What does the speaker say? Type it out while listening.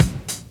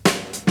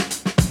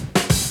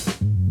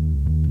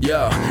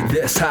Yo,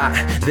 this hot,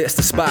 this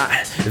the spot.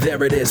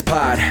 There it is,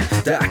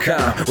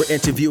 pod.com. We're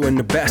interviewing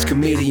the best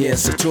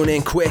comedians, so tune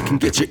in quick and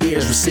get your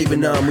ears receiving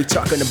them. We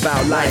talking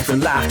about life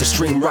and life to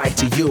stream right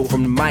to you,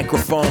 from the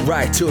microphone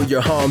right to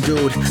your home,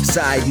 dude.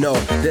 Side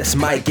note, this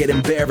might get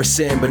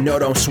embarrassing, but no,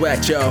 don't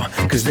sweat, yo,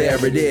 cause there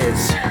it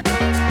is.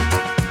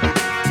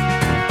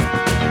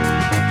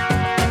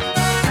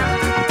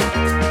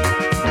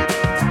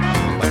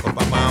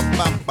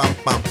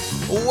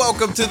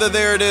 Welcome to the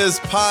There It Is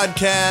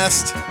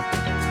podcast.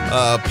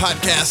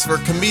 Podcast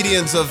for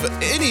comedians of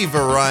any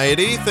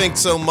variety. Thanks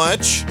so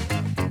much.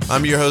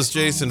 I'm your host,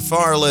 Jason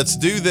Farr. Let's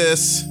do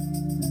this.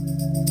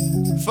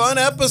 Fun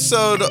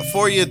episode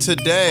for you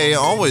today.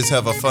 Always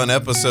have a fun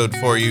episode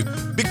for you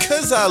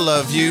because I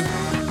love you.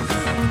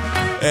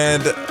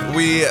 And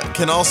we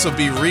can also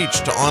be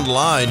reached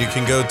online. You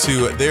can go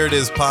to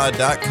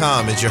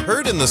thereitispod.com. As you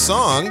heard in the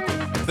song,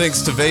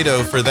 thanks to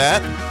Vado for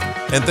that.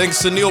 And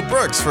thanks to Neil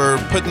Brooks for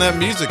putting that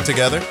music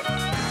together.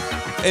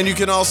 And you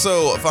can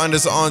also find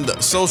us on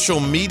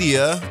social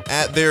media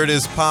at There It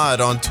Is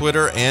Pod on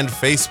Twitter and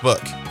Facebook.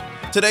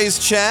 Today's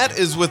chat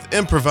is with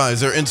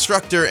improviser,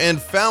 instructor,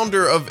 and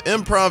founder of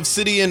Improv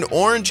City in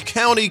Orange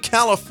County,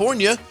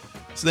 California.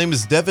 His name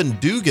is Devin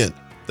Dugan.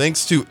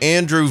 Thanks to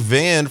Andrew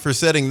Van for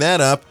setting that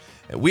up.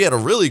 We had a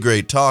really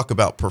great talk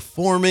about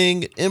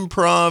performing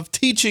improv,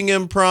 teaching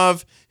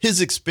improv,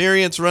 his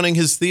experience running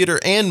his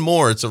theater, and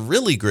more. It's a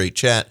really great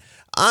chat.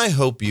 I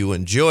hope you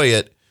enjoy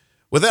it.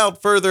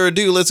 Without further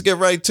ado, let's get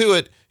right to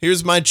it.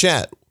 Here's my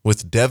chat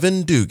with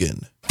Devin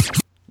Dugan.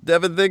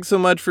 Devin, thanks so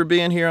much for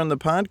being here on the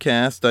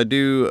podcast. I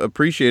do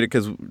appreciate it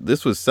because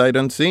this was sight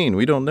unseen.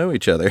 We don't know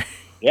each other.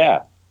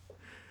 Yeah.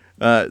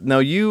 Now,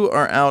 you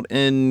are out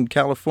in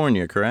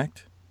California,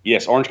 correct?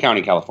 Yes, Orange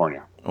County,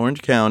 California.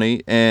 Orange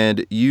County,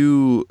 and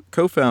you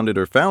co-founded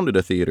or founded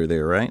a theater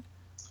there, right?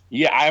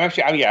 Yeah,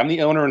 I'm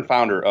the owner and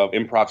founder of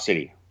Improv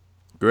City.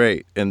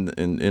 Great,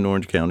 in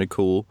Orange County,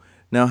 cool.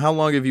 Now, how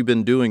long have you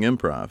been doing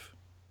improv?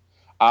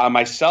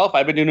 Myself,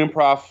 I've been doing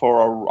improv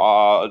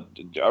for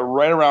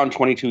right around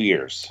 22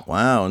 years.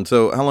 Wow, and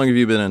so how long have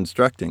you been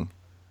instructing?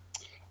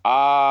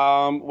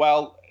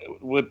 Well,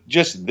 with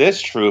just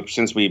this troupe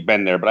since we've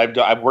been there, but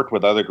I've worked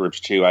with other groups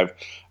too. I've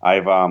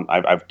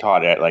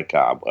taught at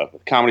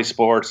Comedy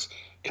Sports,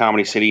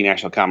 Comedy City,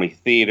 National Comedy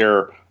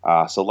Theater.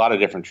 So a lot of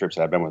different trips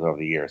that I've been with over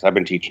the years. I've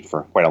been teaching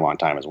for quite a long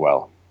time as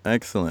well.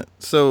 Excellent.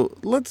 So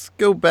let's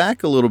go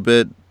back a little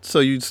bit. So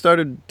you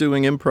started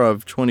doing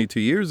improv 22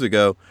 years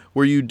ago.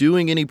 Were you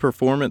doing any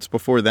performance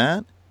before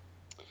that?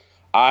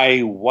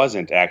 I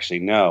wasn't actually,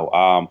 no.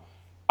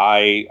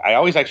 I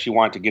always actually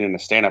wanted to get into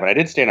stand-up, and I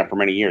did stand-up for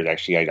many years,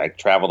 actually. I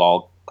traveled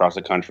all across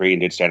the country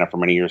and did stand-up for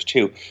many years,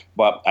 too.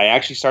 But I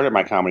actually started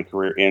my comedy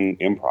career in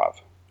improv.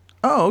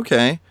 Oh,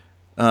 okay.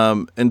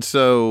 And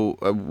so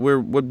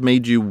what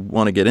made you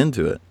want to get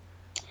into it?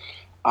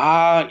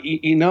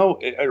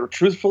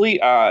 Truthfully,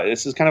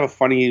 this is kind of a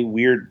funny,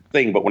 weird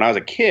thing, but when I was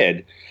a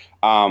kid,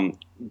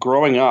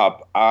 growing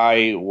up,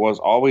 I was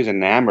always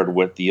enamored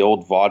with the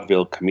old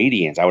vaudeville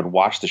comedians. I would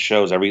watch the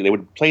shows they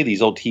would play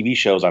these old TV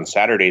shows on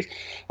Saturdays,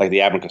 like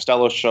the Abbott and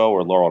Costello show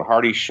or Laurel and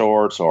Hardy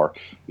shorts or,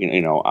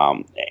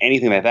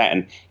 anything like that.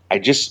 And I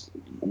just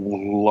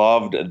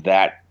loved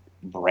that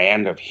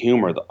brand of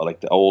humor,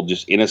 like the old,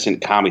 just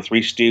innocent comedy,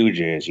 Three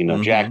Stooges,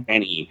 mm-hmm. Jack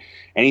Benny,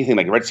 anything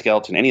like Red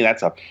Skelton, any of that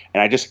stuff.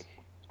 And I just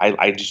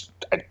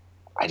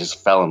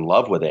fell in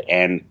love with it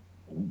and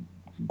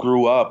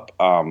grew up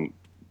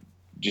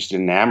just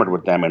enamored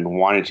with them and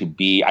wanted to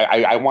be.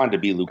 I wanted to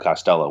be Lou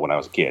Costello when I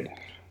was a kid.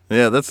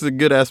 Yeah, that's a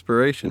good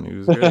aspiration. He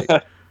was great.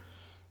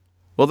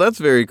 Well, that's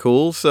very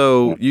cool.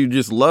 So you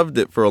just loved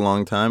it for a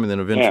long time, and then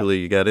eventually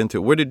you got into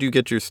it. Where did you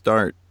get your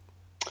start?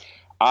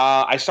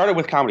 I started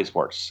with Comedy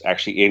Sports,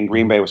 actually, in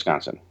Green Bay,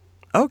 Wisconsin.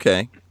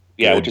 Okay.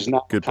 Yeah, which is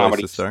not good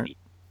comedy place to start.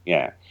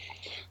 Yeah.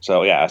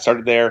 So, I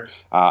started there,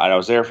 and I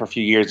was there for a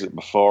few years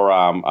before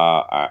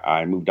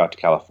I moved out to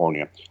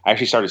California. I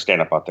actually started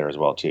stand-up out there as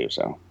well, too.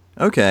 So.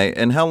 Okay,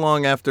 and how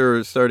long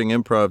after starting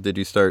improv did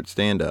you start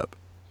stand-up?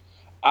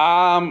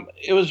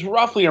 It was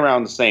roughly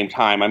around the same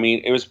time. I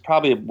mean, it was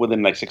probably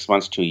within like 6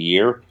 months to a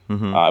year.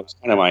 Mm-hmm. It was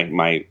kind of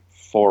my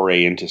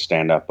foray into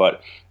stand-up,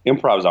 but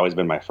improv has always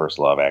been my first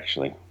love,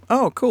 actually.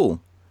 Oh, cool.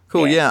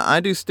 Yeah, I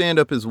do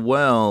stand-up as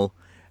well,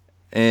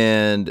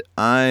 and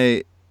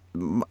I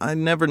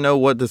never know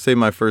what to say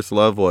my first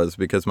love was,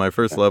 because my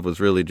first love was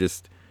really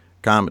just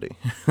comedy.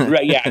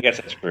 Right, yeah, I guess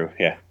that's true,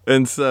 yeah.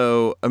 And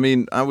so, I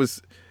mean, I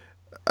was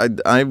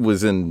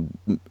in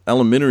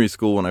elementary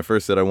school when I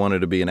first said I wanted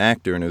to be an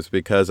actor, and it was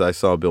because I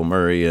saw Bill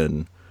Murray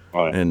and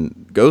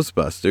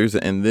Ghostbusters.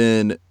 And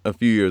then a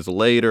few years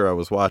later, I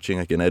was watching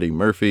like an Eddie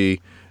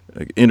Murphy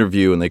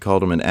interview, and they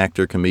called him an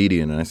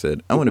actor-comedian. And I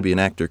said, I want to be an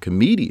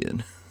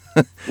actor-comedian.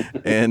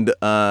 And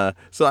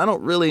so I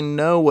don't really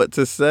know what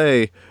to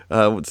say.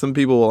 Some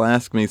people will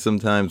ask me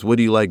sometimes, what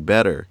do you like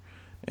better?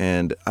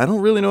 And I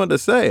don't really know what to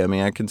say. I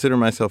mean, I consider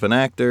myself an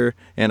actor,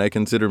 and I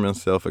consider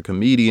myself a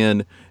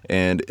comedian,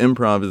 and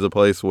improv is a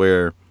place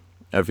where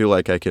I feel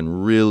like I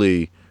can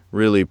really,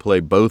 really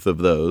play both of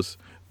those.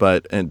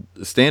 and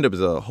stand-up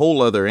is a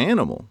whole other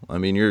animal. I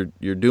mean,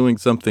 you're doing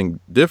something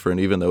different,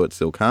 even though it's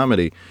still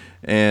comedy.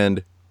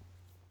 And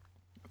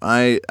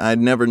I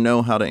never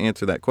know how to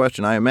answer that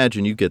question. I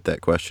imagine you get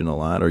that question a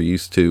lot, or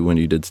used to when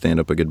you did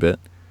stand-up a good bit.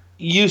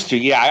 Used to,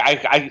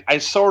 yeah. I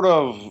sort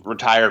of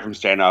retired from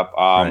stand-up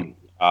Right.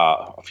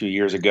 A few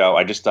years ago.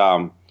 I just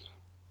I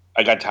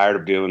got tired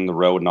of doing the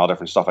road and all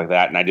different stuff like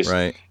that, and I just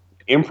Right.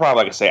 improv.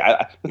 Like I say,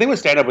 the thing with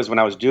stand-up is when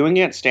I was doing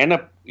it,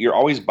 stand-up, you're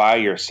always by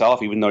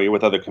yourself, even though you're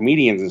with other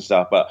comedians and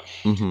stuff. But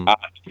Mm-hmm.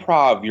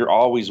 improv, you're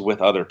always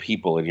with other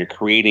people, and you're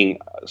creating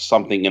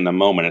something in the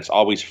moment. It's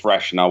always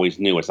fresh and always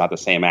new. It's not the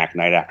same act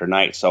night after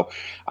night. So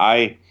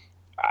I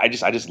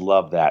just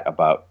love that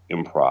about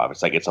improv.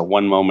 It's like it's a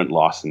one moment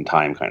lost in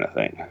time kind of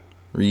thing.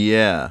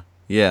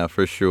 Yeah,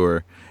 for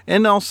sure.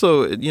 And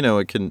also,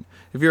 it can,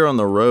 if you're on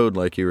the road,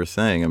 like you were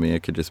saying, I mean,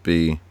 it could just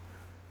be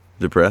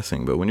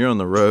depressing. But when you're on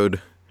the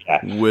road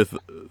Yeah. with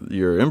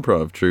your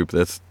improv troupe,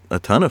 that's a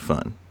ton of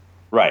fun.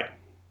 Right.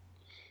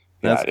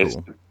 That's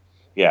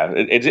yeah,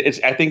 cool. it's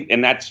I think,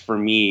 and that's for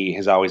me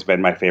has always been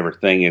my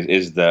favorite thing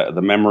is the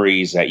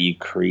memories that you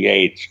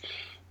create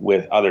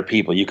with other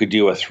people. You could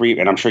do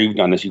and I'm sure you've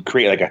done this. You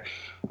create like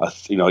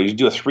you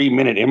do a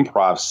 3-minute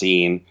improv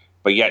scene,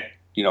 but yet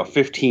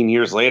 15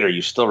 years later,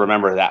 you still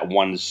remember that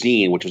one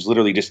scene, which was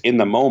literally just in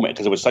the moment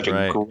because it was such a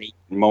Right. great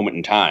moment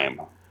in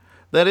time.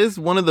 That is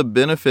one of the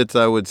benefits,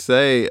 I would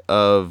say,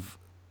 of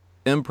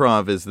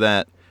improv is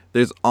that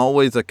there's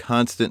always a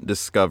constant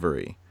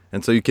discovery.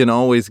 And so you can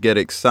always get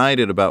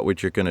excited about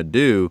what you're going to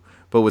do.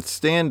 But with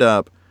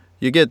stand-up,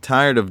 you get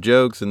tired of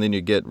jokes and then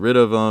you get rid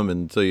of them.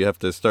 And so you have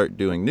to start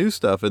doing new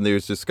stuff. And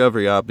there's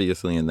discovery,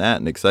 obviously, in that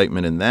and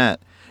excitement in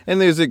that.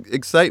 And there's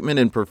excitement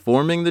in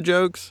performing the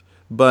jokes.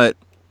 But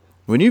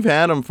when you've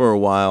had them for a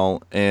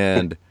while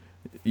and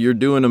you're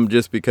doing them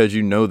just because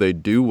you know they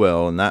do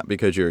well and not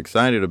because you're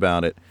excited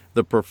about it,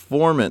 the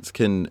performance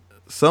can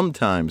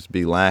sometimes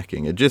be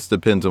lacking. It just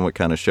depends on what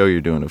kind of show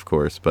you're doing, of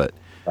course. But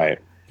Right.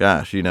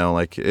 gosh,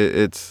 like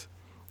it's,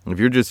 if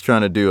you're just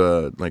trying to do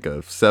a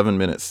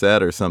 7-minute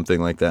set or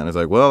something like that, and it's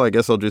like, well, I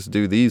guess I'll just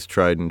do these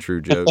tried and true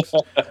jokes.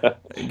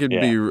 It could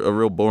be a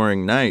real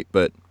boring night.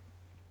 But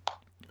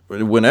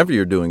whenever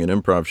you're doing an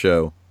improv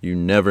show, you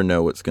never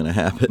know what's going to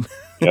happen.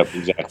 Yep,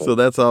 exactly. So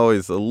that's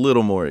always a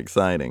little more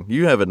exciting.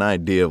 You have an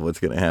idea of what's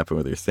going to happen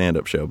with your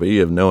stand-up show, but you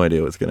have no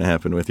idea what's going to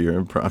happen with your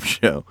improv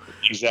show.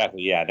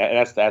 Exactly. Yeah,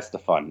 that's the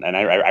fun, and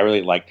I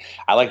really like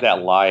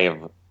that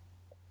live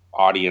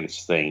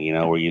audience thing.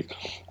 Where you,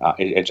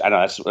 I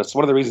know that's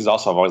one of the reasons.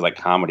 Also, I've always liked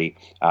comedy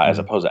as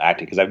opposed to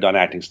acting because I've done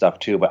acting stuff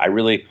too. But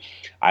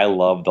I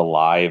love the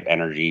live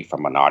energy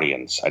from an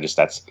audience.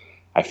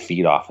 I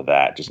feed off of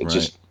that. It's Right.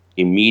 just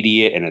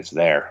immediate and it's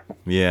there.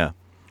 Yeah.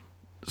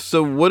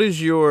 So what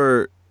is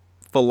your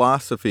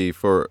philosophy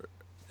for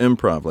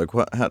improv? Like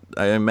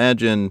I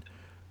imagine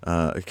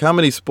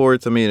comedy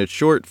sports, I mean, it's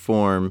short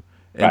form,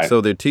 and Right. so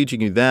they're teaching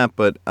you that,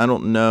 but I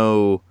don't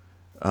know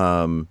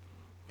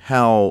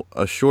how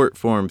a short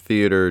form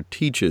theater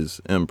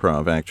teaches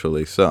improv,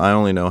 actually. So I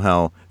only know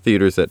how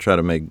theaters that try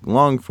to make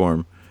long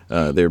form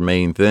their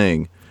main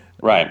thing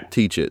Right.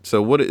 teach it.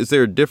 So is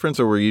there a difference,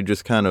 or were you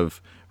just kind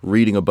of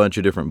reading a bunch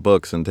of different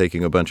books and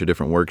taking a bunch of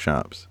different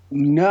workshops?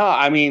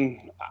 No,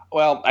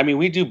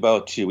 we do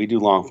both too. We do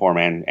long form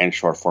and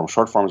short form.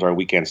 Short form is our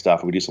weekend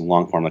stuff, and we do some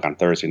long form like on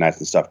Thursday nights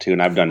and stuff too.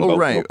 And I've done both. Oh,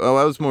 right. Oh,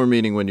 I was more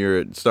meaning when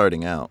you're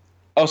starting out.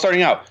 Oh,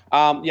 starting out.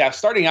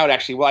 Starting out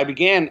actually. Well, I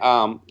began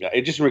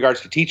just in regards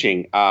to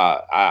teaching.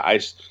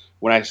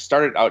 When I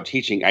started out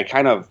teaching, I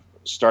kind of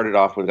started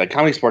off with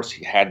Comedy Sports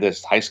had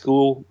this high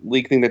school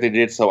league thing that they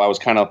did, so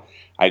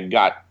I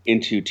got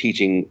into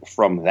teaching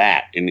from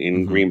that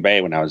in Green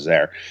Bay when I was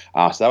there.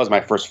 So that was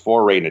my first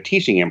foray into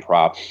teaching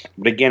improv.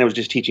 But again, it was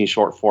just teaching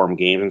short form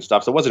games and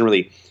stuff. So it wasn't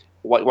really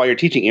while you're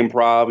teaching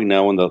improv,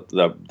 and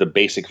the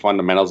basic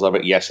fundamentals of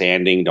it,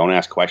 yes-anding, don't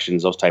ask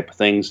questions, those type of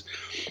things.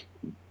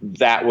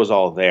 That was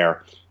all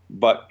there.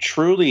 But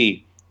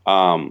truly,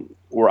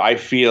 where I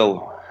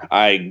feel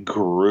I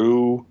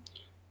grew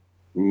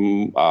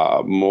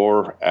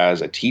more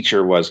as a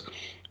teacher was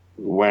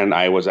when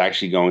I was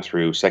actually going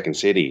through Second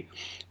City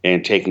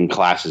and taking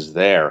classes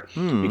there,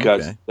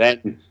 because okay.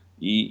 then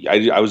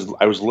I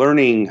was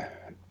learning,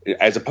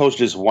 as opposed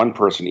to just one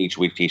person each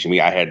week teaching me.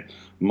 I had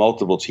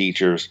multiple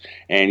teachers,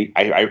 and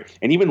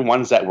and even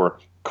ones that were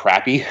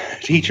crappy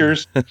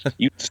teachers,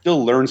 you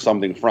still learn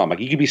something from. Like,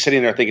 you could be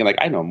sitting there thinking, like,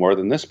 I know more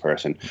than this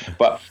person,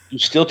 but you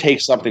still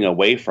take something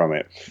away from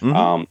it.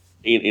 Mm-hmm.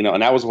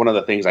 And that was one of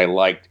the things I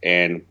liked.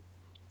 And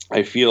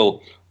I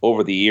feel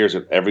over the years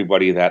of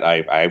everybody that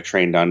I've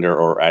trained under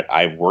or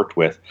I've worked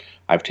with,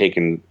 I've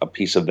taken a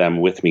piece of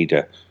them with me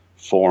to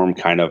form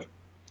kind of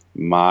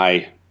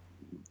my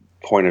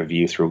point of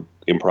view through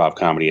improv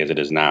comedy as it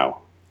is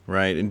now.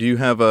 Right. And do you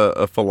have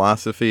a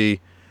philosophy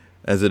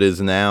as it is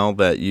now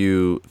that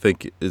you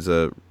think is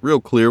a real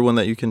clear one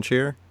that you can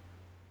share?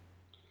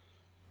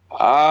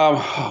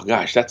 Oh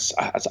gosh,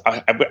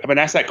 I've been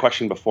asked that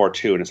question before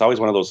too, and it's always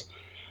one of those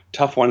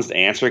tough ones to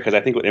answer because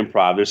I think with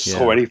improv, there's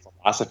so many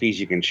philosophies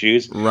you can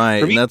choose.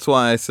 Right, and that's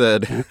why I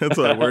said, that's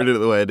why I worded it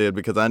the way I did,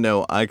 because I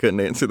know I couldn't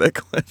answer that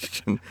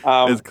question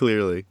as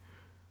clearly.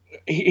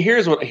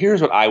 Here's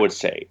what I would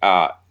say.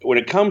 When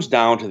it comes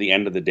down to the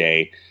end of the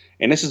day,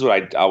 and this is what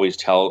I always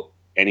tell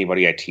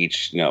anybody I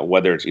teach,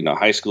 whether it's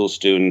high school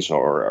students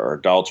or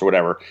adults or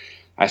whatever,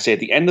 I say at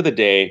the end of the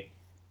day,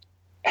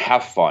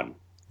 have fun,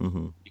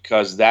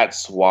 because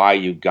that's why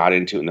you got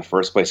into it in the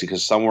first place.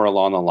 Because somewhere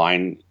along the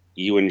line,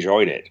 you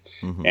enjoyed it,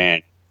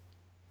 and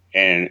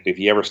if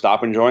you ever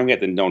stop enjoying it,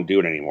 then don't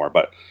do it anymore.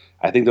 But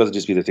I think those would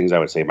just be the things I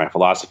would say. My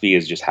philosophy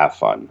is just have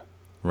fun.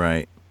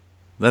 Right,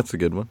 that's a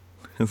good one.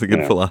 That's a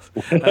good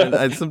philosophy.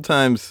 I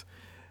sometimes,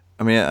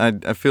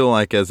 I feel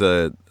like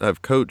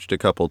I've coached a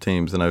couple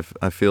teams, and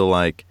I feel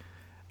like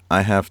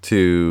I have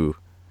to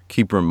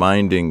keep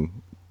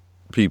reminding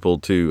people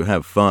to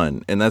have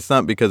fun, and that's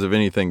not because of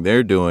anything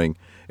they're doing.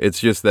 It's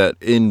just that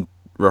in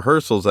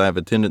rehearsals, I have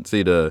a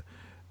tendency to,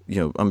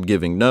 I'm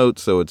giving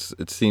notes, so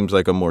it seems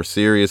like a more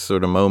serious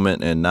sort of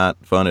moment and not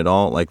fun at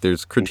all. Like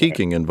there's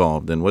critiquing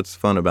involved, and what's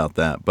fun about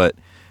that? But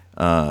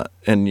and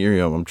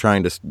I'm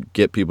trying to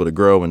get people to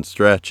grow and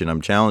stretch, and I'm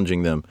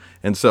challenging them,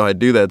 and so I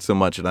do that so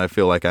much, and I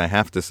feel like I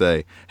have to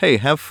say, "Hey,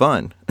 have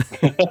fun."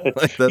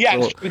 Like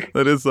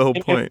that is the whole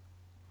point.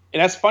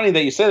 And that's funny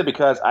that you say that,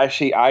 because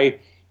actually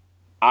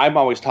I'm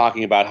always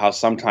talking about how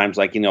sometimes,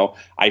 like,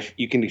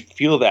 you can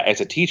feel that as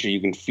a teacher,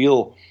 you can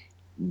feel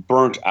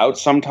burnt out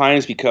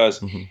sometimes,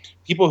 because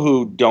people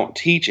who don't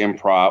teach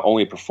improv,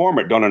 only perform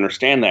it, don't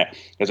understand that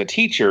as a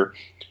teacher,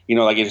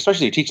 like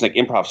especially if you're teaching like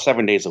improv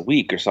 7 days a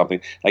week or something,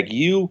 like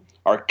you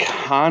are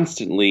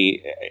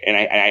constantly, and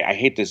I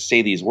hate to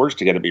say these words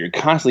together, but you're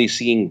constantly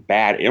seeing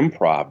bad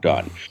improv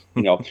done.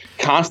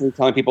 Constantly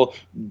telling people,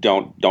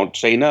 don't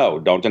say no,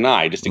 don't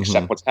deny, just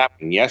accept what's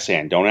happening. Yes,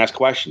 and don't ask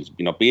questions.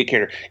 Be a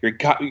character.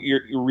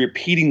 You're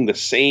repeating the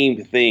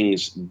same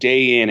things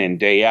day in and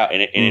day out,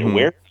 and it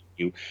wears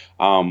you.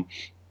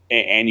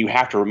 And you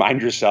have to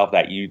remind yourself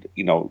that you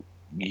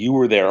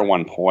were there at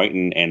one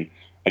point, and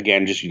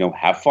again, just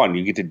have fun.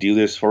 You get to do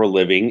this for a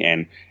living,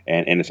 and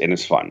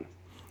it's fun.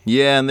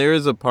 Yeah, and there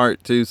is a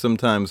part too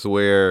sometimes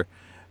where,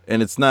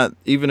 and it's not,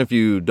 even if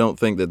you don't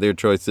think that their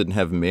choice didn't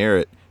have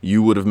merit,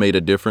 you would have made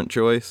a different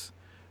choice.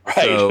 Right.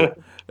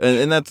 So,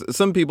 and that's,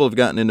 some people have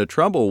gotten into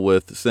trouble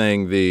with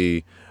saying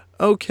the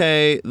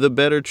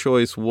better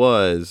choice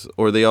was,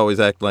 or they always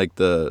act like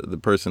the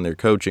person they're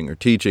coaching or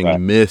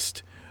teaching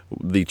missed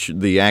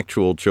the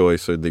actual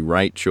choice or the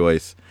right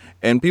choice.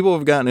 And people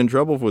have gotten in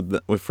trouble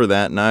for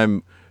that, and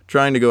I'm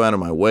trying to go out of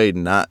my way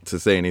not to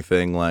say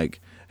anything like,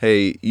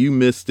 hey, you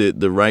missed it,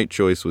 the right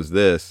choice was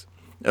this.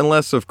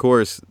 Unless, of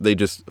course, they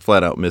just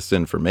flat out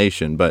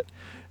misinformation. But,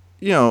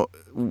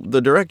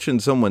 the direction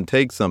someone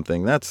takes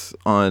something, that's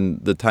on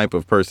the type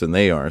of person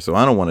they are. So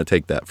I don't want to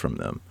take that from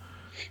them.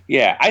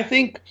 Yeah, I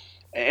think,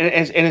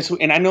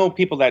 and I know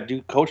people that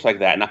do coach like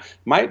that. And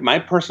my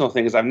personal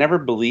thing is I've never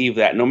believed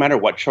that no matter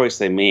what choice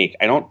they make,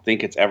 I don't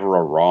think it's ever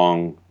a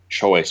wrong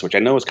choice, which I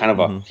know is kind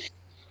of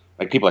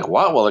like people are like,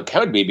 wow, well, it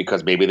could be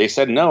because maybe they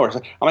said no, or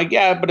something. I'm like,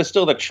 yeah, but it's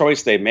still the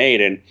choice they made,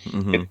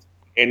 and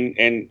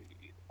and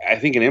I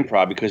think in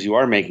improv, because you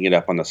are making it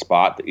up on the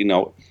spot,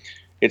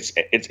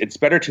 it's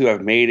better to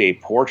have made a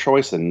poor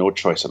choice than no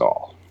choice at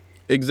all.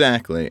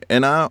 Exactly,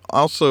 and I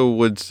also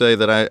would say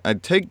that I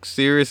take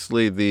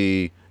seriously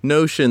the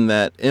notion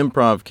that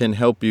improv can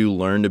help you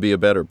learn to be a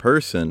better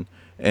person,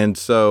 and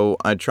so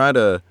I try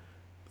to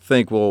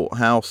think, well,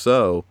 how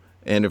so?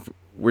 And if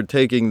we're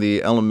taking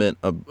the element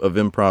of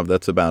improv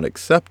that's about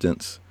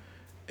acceptance,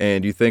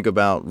 and you think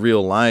about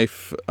real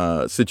life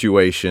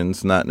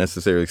situations, not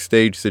necessarily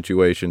stage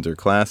situations or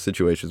class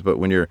situations, but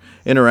when you're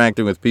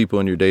interacting with people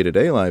in your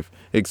day-to-day life,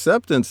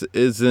 acceptance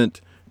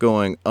isn't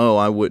going, oh,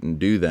 I wouldn't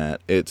do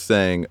that. It's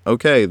saying,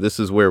 okay, this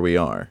is where we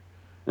are.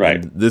 Right.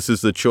 And this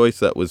is the choice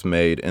that was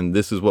made, and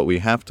this is what we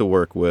have to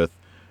work with.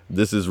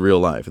 This is real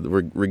life.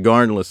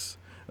 Regardless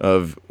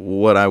of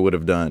what I would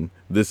have done,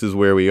 this is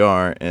where we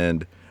are,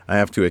 and I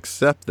have to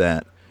accept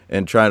that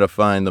and try to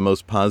find the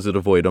most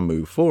positive way to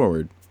move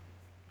forward.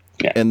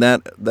 Yeah. And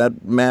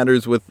that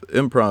matters with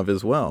improv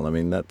as well. I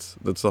mean, that's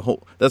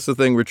the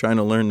thing we're trying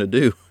to learn to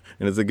do.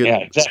 And it's a good,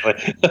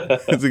 exactly.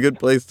 it's a good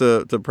place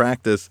to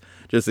practice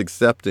just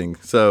accepting.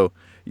 So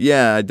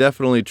yeah, I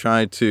definitely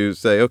try to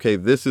say, okay,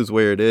 this is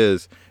where it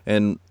is,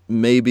 and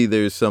maybe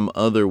there's some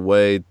other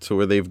way to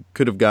where they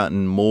could have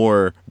gotten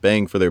more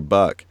bang for their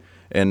buck.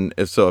 And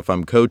if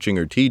I'm coaching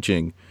or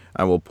teaching,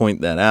 I will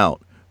point that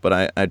out.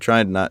 But I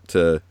tried not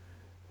to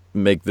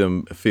make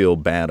them feel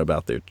bad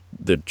about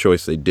the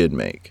choice they did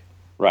make.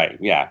 Right,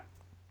 yeah.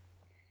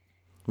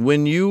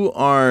 When you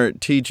are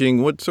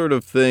teaching, what sort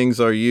of things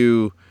are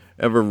you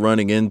ever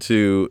running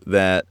into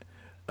that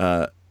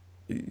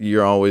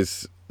you're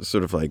always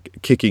sort of like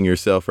kicking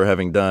yourself for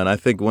having done? I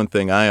think one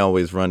thing I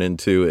always run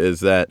into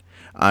is that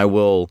I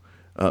will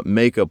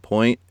make a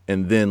point,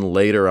 and then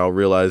later I'll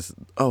realize,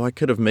 oh, I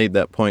could have made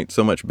that point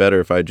so much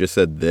better if I just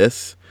said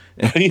this.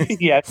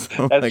 Yeah,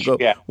 So that's like, true. oh,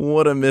 Yeah.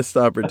 what a missed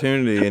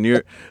opportunity.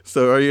 And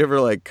so are you ever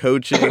like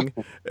coaching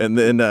and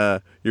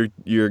then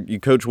you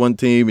coach one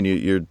team and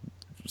you're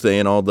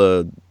saying all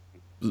the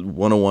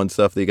one-on-one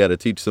stuff that you got to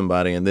teach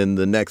somebody, and then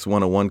the next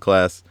one-on-one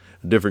class,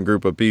 a different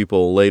group of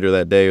people later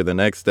that day or the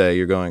next day,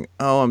 you're going,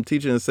 oh, I'm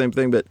teaching the same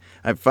thing, but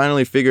I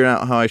finally figured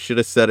out how I should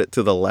have said it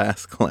to the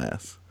last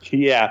class.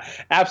 Yeah,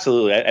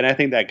 absolutely. And I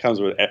think that comes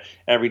with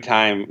every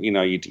time,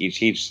 you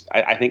teach.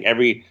 I think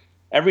every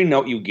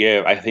note you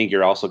give, I think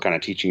you're also kind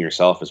of teaching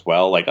yourself as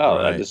well. Like, oh,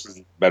 Right. this is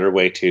a better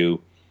way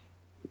to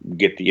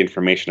get the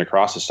information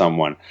across to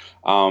someone.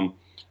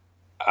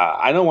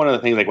 I know one of the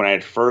things, like when I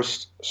had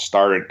first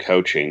started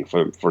coaching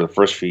for the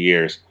first few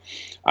years,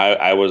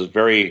 I was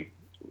very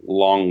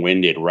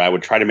long-winded, where I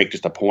would try to make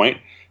just a point,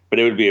 but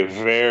it would be a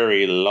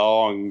very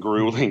long,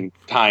 grueling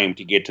time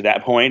to get to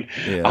that point.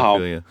 Yeah, I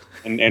feel you.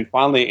 And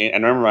finally,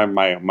 and I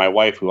remember my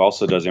wife, who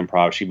also does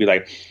improv, she'd be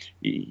like,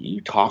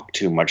 "You talk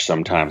too much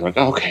sometimes." I'm like,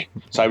 oh, okay.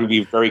 So I would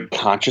be very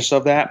conscious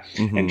of that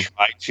and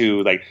try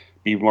to like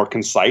be more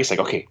concise. Like,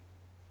 okay,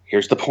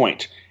 here's the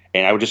point,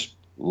 and I would just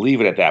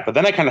leave it at that. But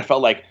then I kind of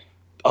felt like,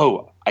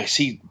 oh, I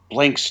see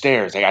blank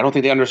stares. Like, I don't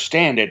think they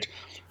understand it.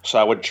 So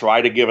I would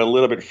try to give a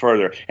little bit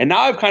further. And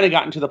now I've kind of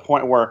gotten to the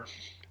point where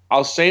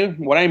I'll say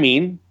what I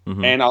mean,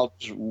 and I'll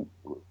just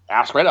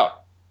ask right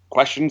out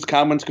questions,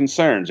 comments,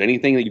 concerns,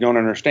 anything that you don't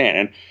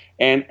understand.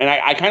 And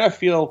I kind of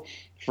feel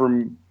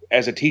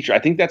as a teacher, I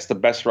think that's the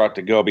best route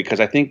to go, because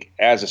I think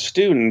as a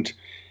student,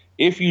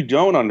 if you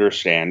don't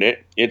understand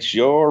it, it's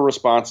your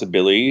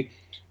responsibility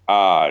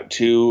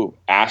to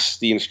ask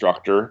the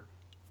instructor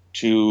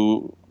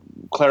to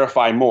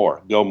clarify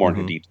more, go more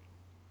into detail.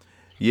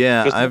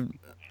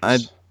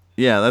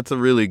 Yeah, that's a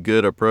really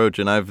good approach,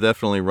 and I've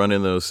definitely run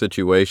into those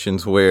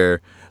situations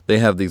where they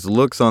have these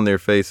looks on their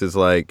faces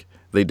like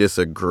they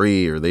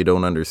disagree or they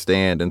don't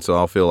understand, and so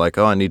I'll feel like,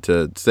 oh, I need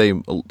to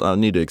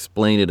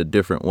explain it a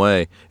different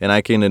way, and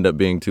I can end up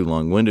being too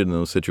long-winded in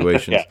those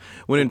situations. Yeah.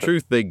 When in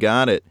truth they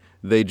got it,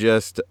 they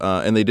just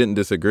and they didn't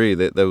disagree.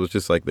 That was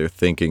just like their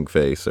thinking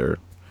face or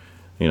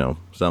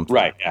something.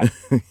 Right. Yeah.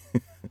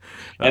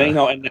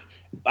 And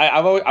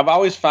I've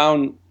always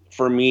found,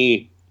 for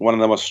me, one of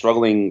the most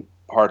struggling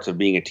parts of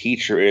being a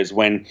teacher is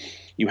when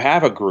you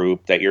have a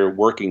group that you're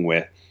working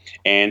with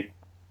and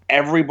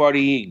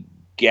everybody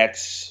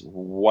gets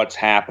what's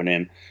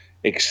happening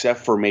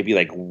except for maybe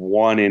like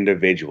one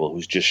individual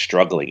who's just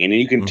struggling. And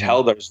you can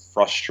tell there's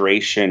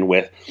frustration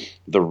with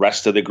the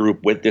rest of the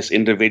group with this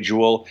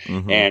individual.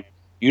 And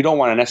you don't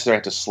want to necessarily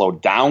have to slow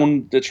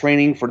down the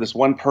training for this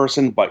one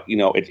person, but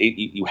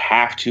you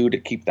have to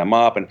keep them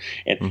up, and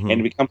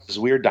it becomes this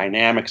weird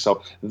dynamic.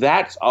 So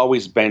that's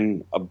always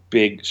been a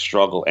big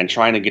struggle, and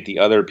trying to get the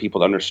other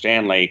people to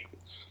understand, like,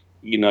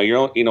 in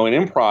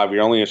improv,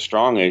 you're only as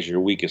strong as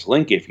your weakest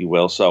link, if you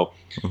will. So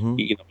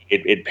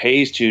it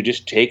pays to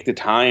just take the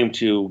time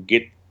to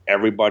get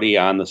everybody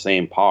on the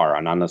same par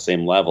and on the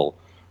same level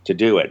to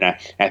do it. And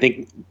I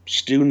think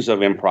students of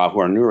improv who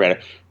are newer at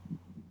it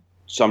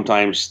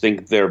sometimes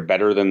think they're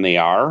better than they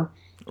are,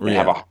 and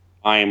have a hard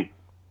time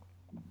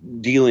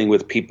dealing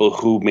with people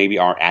who maybe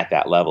aren't at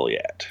that level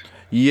yet.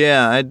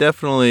 Yeah, I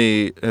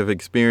definitely have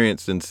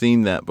experienced and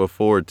seen that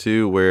before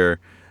too, where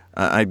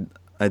I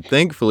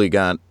thankfully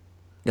got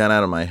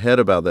out of my head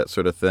about that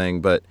sort of thing,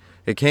 but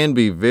it can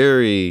be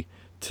very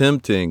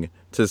tempting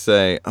to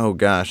say, oh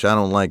gosh, I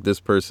don't like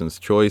this person's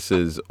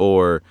choices,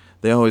 or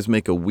they always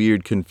make a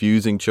weird,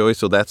 confusing choice,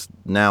 so that's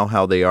now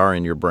how they are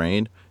in your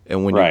brain.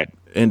 And when you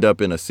end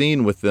up in a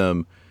scene with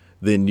them,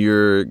 then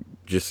you're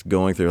just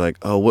going through like,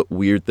 oh, what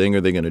weird thing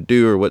are they going to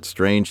do, or what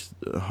strange,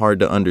 hard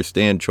to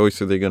understand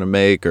choice are they going to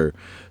make, or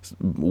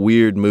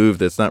weird move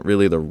that's not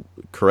really the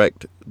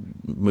correct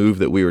move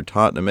that we were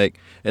taught to make.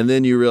 And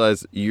then you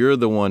realize you're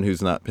the one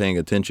who's not paying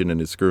attention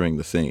and is screwing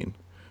the scene,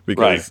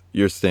 because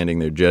you're standing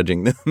there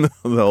judging them the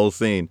whole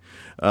scene.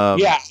 I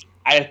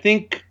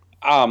think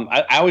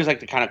I always like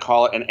to kind of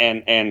call it,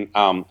 and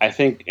I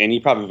think, and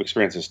you probably have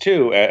experienced this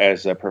too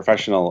as a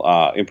professional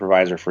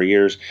improviser for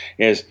years,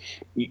 is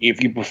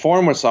if you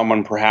perform with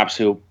someone perhaps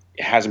who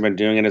hasn't been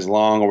doing it as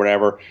long or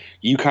whatever,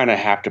 you kind of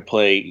have to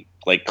play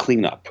like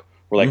cleanup.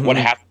 We're like, what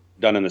have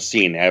they done in the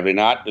scene? Have they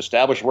not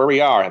established where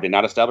we are? Have they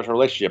not established a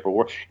relationship?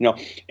 Or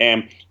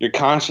and you're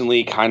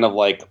constantly kind of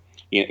like,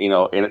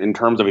 in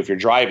terms of, if you're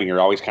driving, you're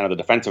always kind of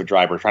the defensive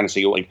driver, trying to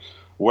see like,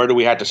 where do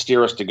we have to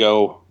steer us to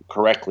go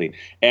correctly?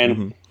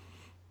 And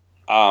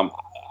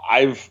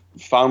I've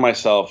found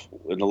myself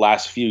in the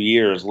last few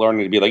years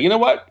learning to be like, you know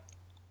what?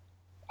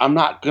 I'm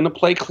not going to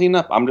play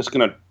cleanup. I'm just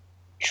going to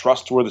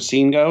trust where the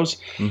scene goes.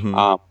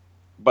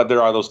 But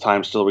there are those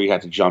times still where you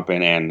have to jump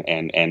in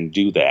and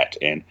do that.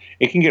 And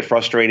it can get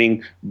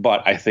frustrating,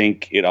 but I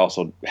think it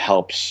also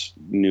helps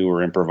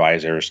newer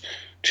improvisers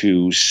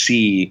to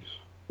see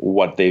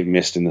what they've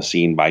missed in the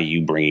scene by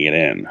you bringing it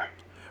in.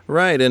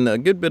 Right. And a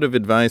good bit of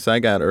advice I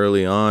got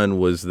early on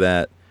was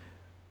that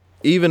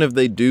even if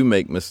they do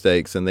make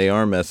mistakes and they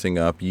are messing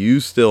up, you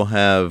still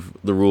have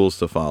the rules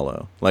to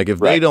follow. Like if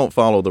they don't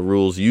follow the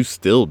rules, you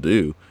still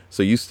do.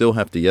 So you still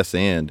have to yes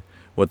and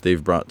what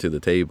they've brought to the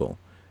table.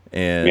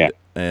 and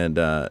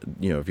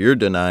if you're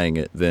denying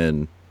it,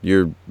 then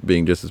you're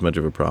being just as much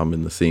of a problem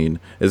in the scene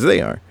as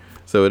they are.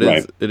 So it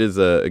is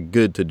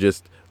good to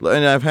just,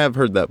 and I have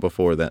heard that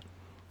before, that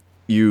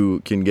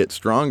you can get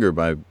stronger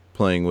by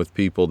playing with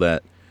people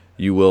that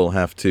you will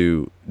have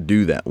to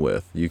do that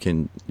with.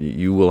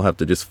 You will have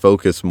to just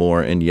focus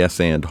more and yes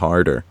and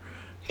harder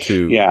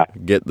to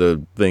get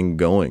the thing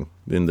going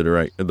in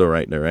the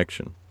right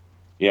direction.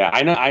 Yeah,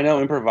 I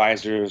know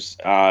improvisers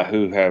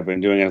who have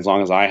been doing it as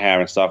long as I have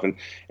and stuff,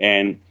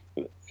 and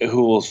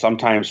who will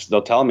sometimes,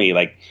 they'll tell me,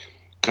 like,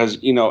 because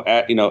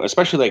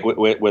especially like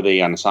with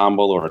a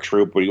ensemble or a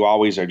troupe where you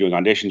always are doing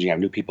auditions, you have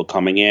new people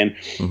coming in,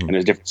 and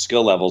there's different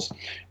skill levels,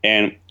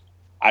 and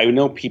I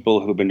know people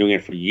who've been doing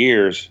it for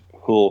years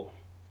who'll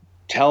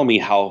tell me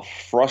how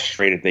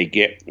frustrated they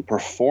get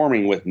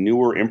performing with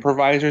newer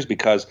improvisers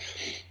because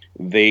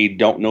they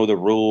don't know the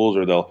rules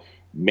or they'll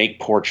make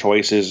poor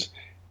choices,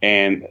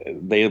 and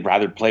they'd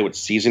rather play with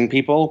seasoned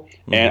people.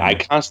 And I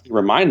constantly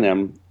remind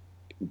them,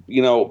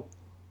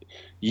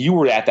 you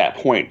were at that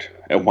point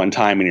at one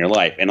time in your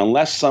life, and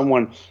unless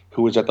someone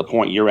who is at the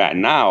point you're at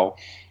now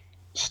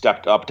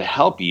stepped up to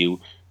help you,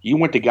 you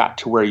wouldn't have got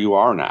to where you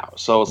are now.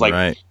 So it's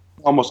like,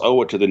 you almost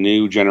owe it to the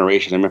new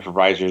generation of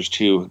improvisers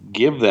to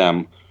give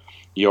them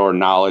your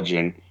knowledge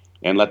and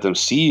let them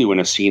see you in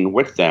a scene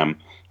with them,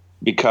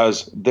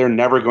 because they're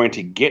never going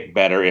to get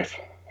better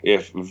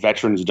if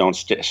veterans don't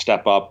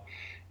step up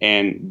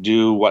and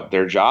do what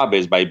their job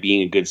is by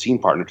being a good scene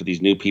partner to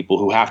these new people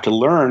who have to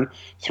learn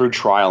through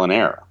trial and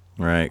error.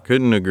 Right.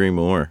 Couldn't agree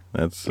more.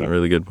 That's a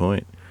really good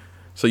point.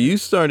 So you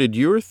started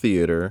your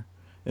theater,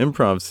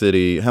 Improv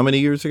City, how many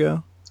years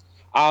ago?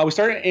 We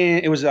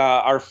started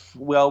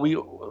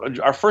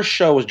our first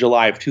show was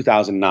July of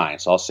 2009.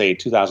 So I'll say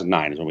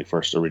 2009 is when we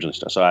first originally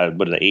started. So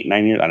what is it,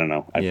 9 years? I don't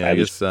know. I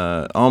guess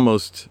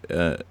almost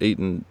 8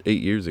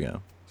 years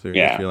ago. So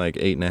you're like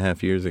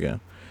 8.5 years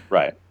ago.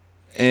 Right.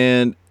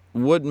 And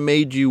what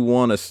made you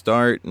want to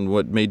start, and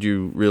what made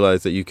you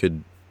realize that you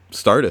could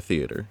start a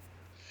theater?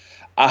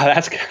 I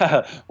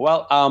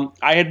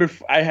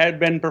had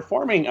been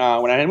performing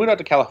when I had moved out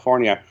to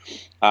California.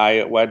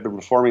 I had been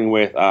performing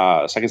with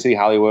Second City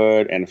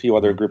Hollywood and a few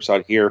other groups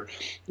out here,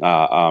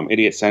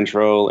 Idiot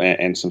Central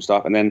and some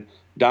stuff. And then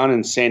down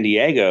in San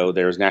Diego,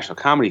 there's National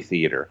Comedy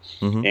Theater,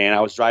 and I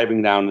was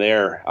driving down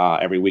there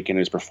every weekend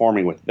and was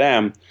performing with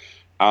them.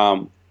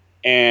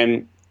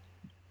 And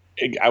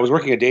I was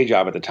working a day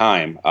job at the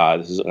time.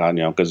 This is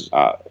because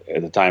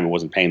at the time it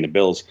wasn't paying the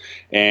bills,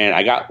 and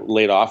I got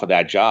laid off of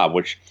that job,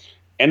 which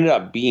ended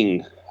up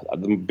being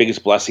the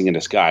biggest blessing in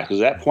disguise.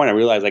 Because at that point, I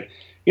realized, like,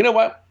 you know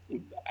what?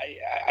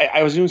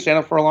 I was doing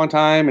stand-up for a long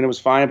time, and it was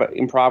fine, but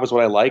improv is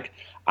what I like.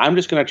 I'm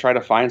just going to try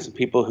to find some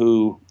people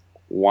who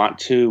want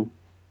to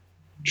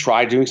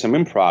try doing some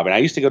improv. And I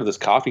used to go to this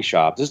coffee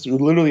shop. This is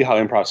literally how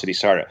Improv City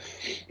started.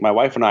 My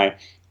wife and I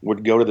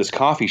would go to this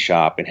coffee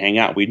shop and hang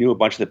out. We knew a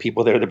bunch of the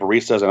people there, the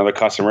baristas and other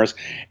customers.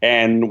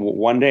 And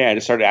one day I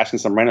just started asking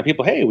some random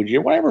people, hey, would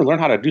you ever learn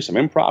how to do some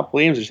improv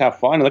games, just have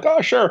fun? And like,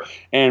 oh, sure.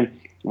 And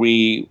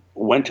we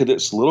went to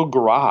this little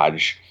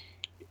garage,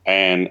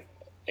 and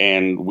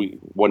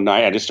one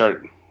night I just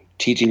started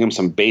teaching them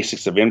some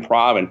basics of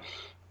improv. And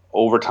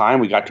over time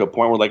we got to a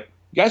point where, like,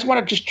 you guys want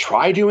to just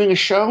try doing a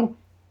show?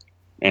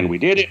 And we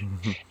did it.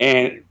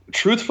 And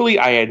truthfully,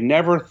 I had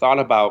never thought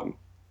about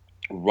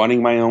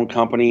running my own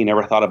company,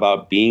 never thought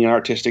about being an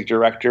artistic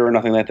director or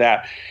nothing like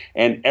that.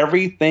 And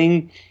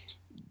everything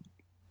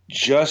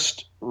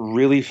just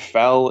really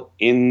fell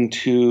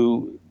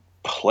into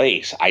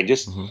place.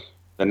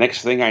 The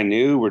next thing I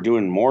knew, we're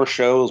doing more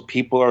shows.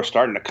 People are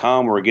starting to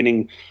come. We're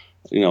getting,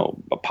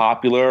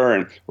 popular,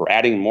 and we're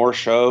adding more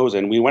shows.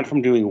 And we went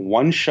from doing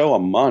one show a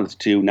month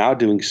to now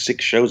doing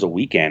 6 shows a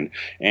weekend.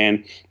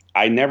 And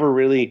I never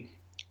really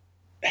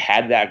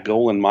had that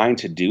goal in mind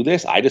to do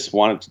this. I just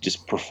wanted to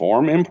just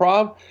perform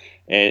improv,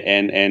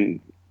 and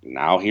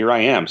now here I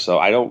am. So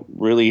I don't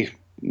really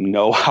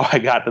know how I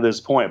got to this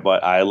point,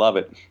 but I love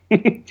it.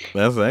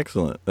 That's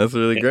excellent. That's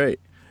really great.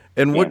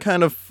 And what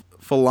kind of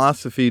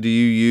philosophy do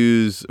you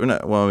use? Or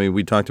not, well, I mean,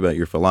 we talked about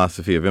your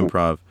philosophy of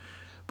improv,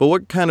 but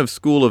what kind of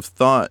school of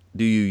thought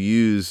do you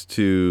use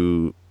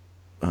to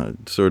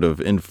sort of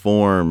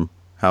inform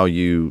how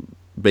you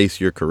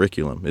base your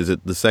curriculum? Is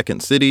it the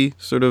Second City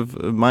sort of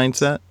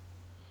mindset?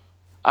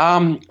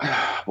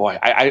 Boy,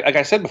 like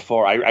I said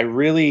before, I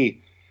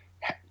really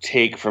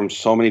take from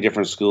so many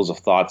different schools of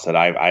thoughts that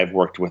I've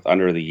worked with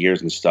under the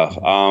years and stuff.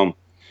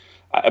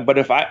 But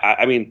if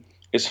I mean,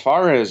 as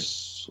far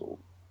as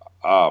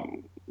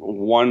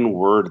one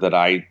word that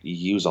I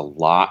use a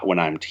lot when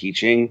I'm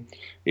teaching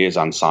is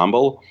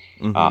ensemble.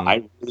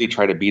 I really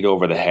try to beat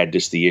over the head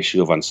just the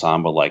issue of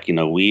ensemble. Like,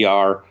 we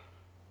are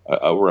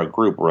we're a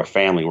group, we're a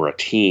family, we're a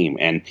team,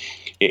 and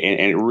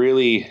it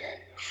really,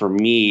 for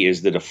me,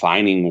 is the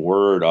defining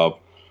word of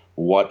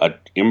what an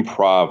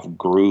improv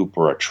group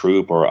or a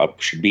troupe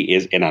should be,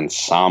 is an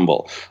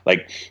ensemble.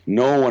 Like,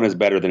 no one is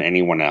better than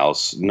anyone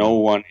else. No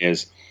one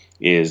is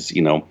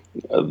the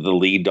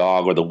lead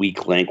dog or the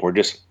weak link.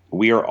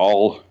 We are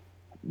all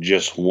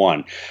just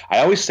one. I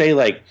always say,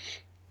 like,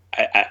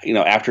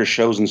 after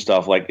shows and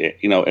stuff,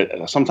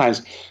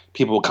 sometimes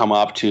people will come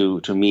up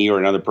to me or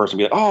another person and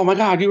be like, "Oh my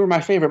God, you were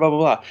my favorite," blah, blah,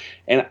 blah.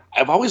 And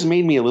I've always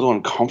made me a little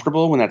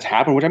uncomfortable when that's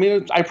happened, which, I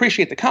mean, I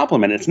appreciate the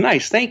compliment. It's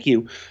nice. Thank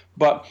you.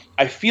 But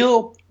I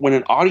feel when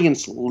an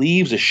audience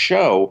leaves a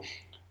show,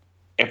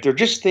 if they're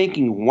just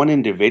thanking one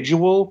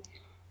individual,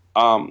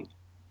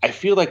 I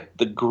feel like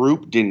the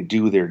group didn't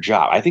do their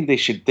job. I think they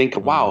should think,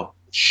 wow,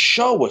 the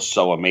show was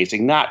so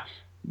amazing, not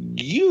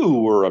you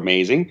were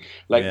amazing.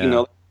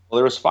 Well,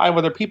 there was 5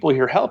 other people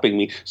here helping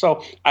me.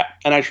 So,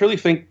 I truly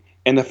think,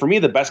 and for me,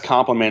 the best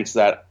compliments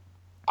that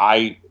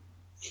I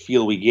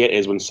feel we get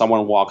is when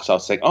someone walks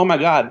out saying, "Oh my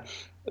God,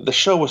 the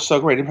show was so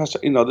great. The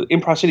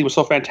Improv City was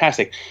so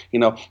fantastic."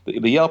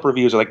 The Yelp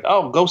reviews are like,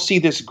 "Oh, go see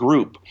this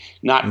group,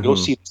 not go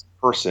see this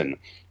person."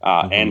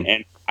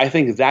 And I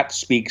think that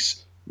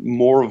speaks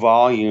more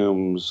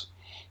volumes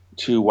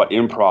to what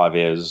improv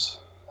is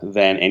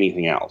than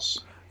anything else.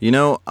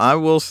 I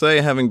will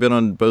say, having been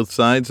on both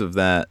sides of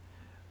that,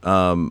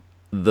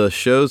 the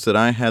shows that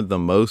I had the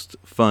most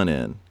fun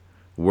in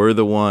were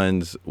the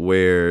ones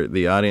where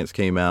the audience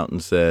came out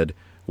and said,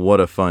 "What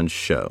a fun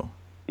show."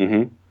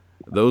 Mm-hmm.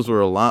 Those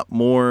were a lot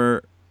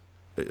more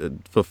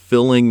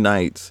fulfilling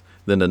nights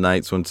than the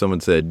nights when someone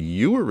said,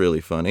 "You were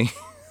really funny."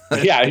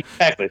 Yeah,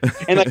 exactly.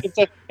 And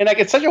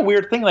it's such a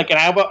weird thing.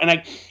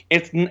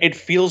 It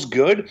feels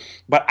good,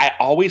 but I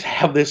always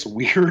have this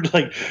weird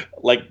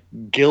like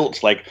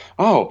guilt. Like,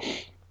 oh,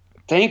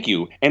 thank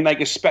you. And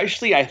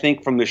especially I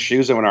think from the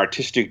shoes of an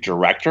artistic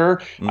director,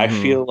 I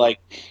feel like,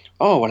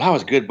 oh, well, that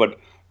was good, but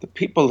the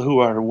people who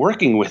are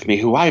working with me,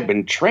 who I've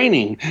been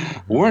training,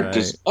 weren't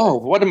just, oh,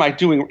 what am I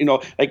doing?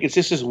 It's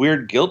just this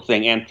weird guilt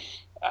thing. And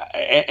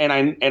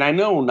I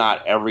know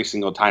not every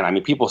single time. I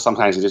mean, people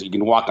sometimes you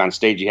can walk on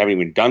stage, you haven't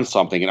even done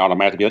something, and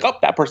automatically be like, "Oh,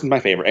 that person's my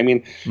favorite." I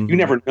mean, you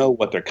never know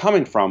what they're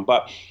coming from,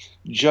 but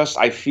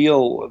I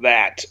feel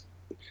that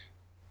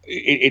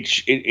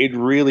it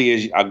really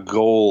is a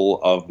goal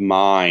of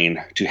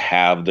mine to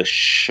have the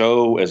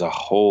show as a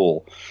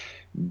whole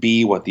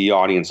be what the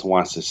audience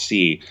wants to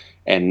see,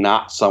 and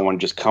not someone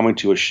just coming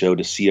to a show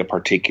to see a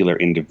particular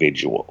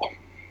individual.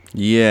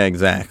 Yeah,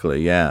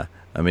 exactly. Yeah.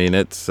 I mean,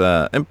 it's,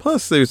 and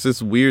plus there's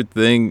this weird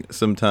thing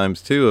sometimes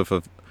too, if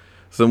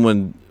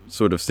someone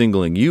sort of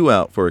singling you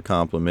out for a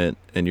compliment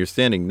and you're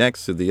standing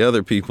next to the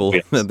other people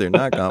that they're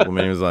not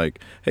complimenting, it's like,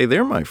 "Hey,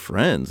 they're my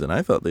friends and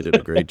I thought they did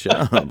a great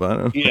job."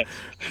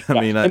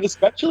 And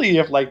especially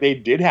if they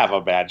did have a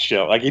bad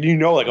show,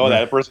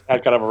 that person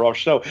had kind of a rough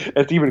show,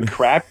 it's even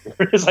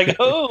crappier. It's like,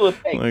 "Oh,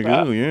 thanks,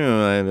 oh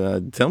yeah,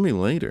 tell me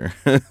later."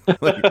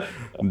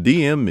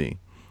 DM me.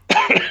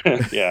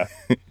 Yeah.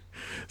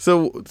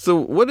 So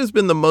what has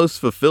been the most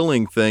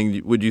fulfilling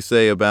thing, would you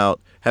say, about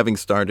having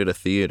started a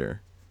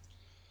theater?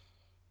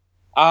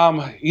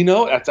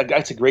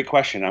 That's a great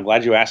question. I'm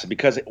glad you asked it,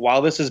 because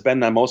while this has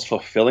been the most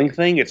fulfilling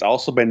thing, it's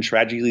also been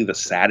tragically the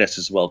saddest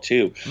as well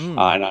too.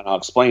 And I'll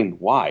explain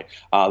why.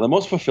 The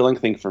most fulfilling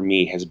thing for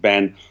me has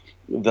been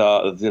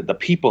the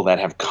people that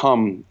have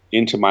come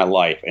into my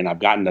life and I've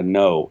gotten to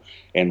know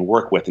and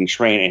work with and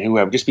train, and who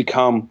have just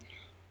become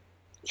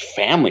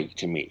family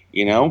to me.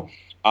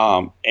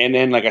 And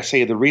then, like I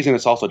say, the reason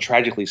it's also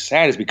tragically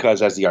sad is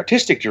because as the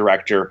artistic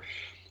director,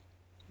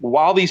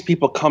 while these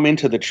people come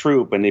into the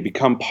troupe and they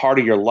become part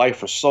of your life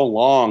for so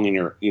long, and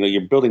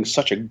you're building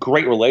such a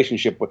great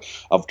relationship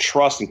of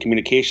trust and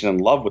communication and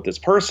love with this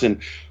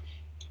person,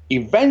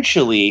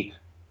 eventually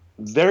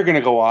they're going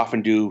to go off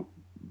and do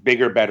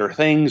bigger, better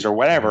things or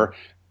whatever.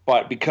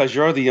 But because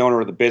you're the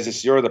owner of the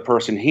business, you're the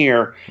person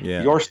here,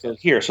 you're still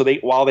here. So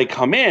while they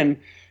come in,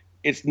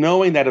 it's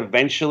knowing that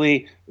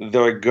eventually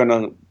they're going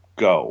to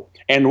go.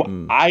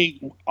 And I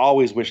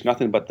always wish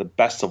nothing but the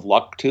best of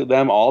luck to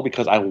them all,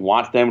 because I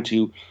want them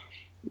to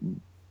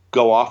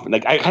go off.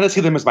 I kind of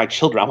see them as my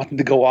children. I want them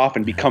to go off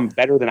and become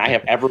better than I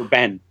have ever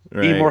been,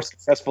 be more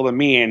successful than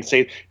me, and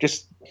say,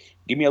 just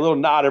give me a little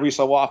nod every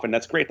so often.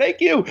 That's great.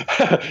 Thank you.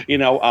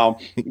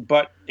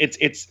 But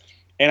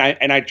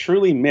and I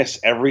truly miss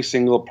every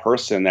single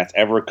person that's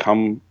ever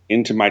come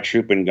into my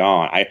troupe and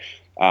gone.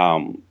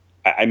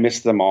 I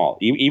miss them all,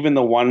 even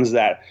the ones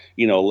that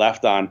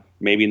left on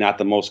maybe not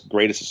the most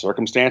greatest of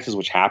circumstances,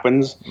 which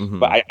happens.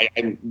 But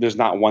I there's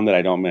not one that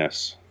I don't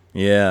miss.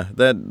 Yeah,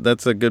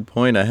 that's a good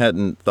point. I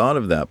hadn't thought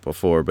of that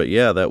before, but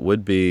yeah, that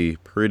would be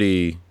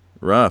pretty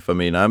rough. I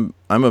mean, I'm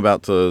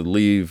about to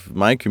leave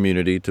my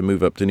community to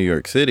move up to New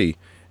York City,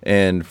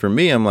 and for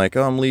me, I'm like,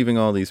 oh, I'm leaving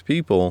all these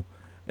people,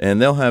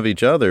 and they'll have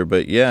each other.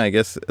 But yeah, I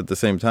guess at the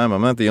same time,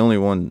 I'm not the only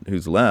one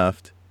who's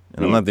left.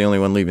 And I'm not the only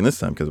one leaving this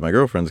time, because my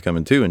girlfriend's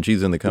coming too, and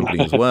she's in the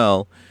company as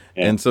well.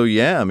 And so,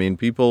 yeah, I mean,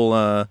 people,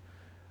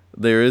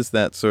 there is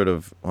that sort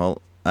of,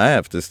 well, I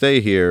have to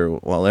stay here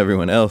while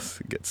everyone else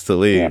gets to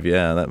leave.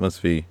 Yeah, that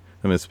must be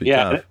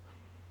tough.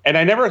 And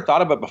I never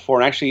thought of it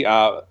before. And actually,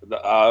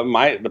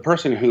 the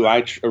person who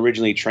I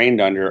originally trained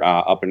under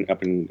up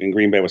in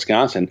Green Bay,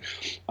 Wisconsin,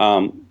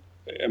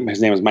 his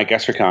name is Mike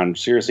Estercon.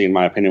 Seriously, in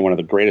my opinion, one of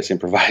the greatest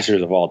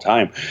improvisers of all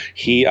time.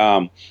 He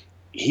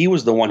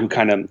was the one who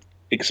kind of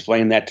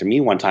explained that to me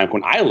one time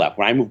when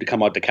I moved to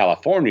come out to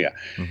California.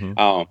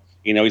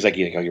 He's like,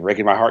 you're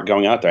breaking my heart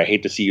going out there. I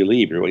hate to see you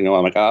leave.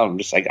 I'm like, oh, I'm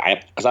just like,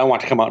 because I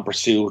want to come out and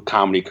pursue a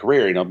comedy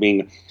career.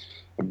 Being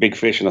a big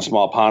fish in a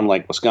small pond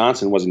like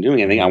Wisconsin wasn't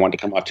doing anything. I wanted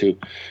to come out to,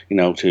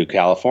 to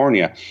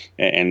California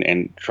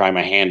and try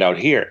my hand out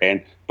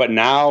here. But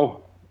now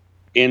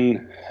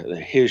in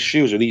his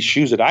shoes, or these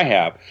shoes that I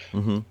have,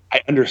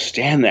 I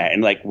understand that,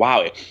 and like,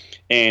 wow.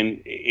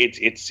 And it's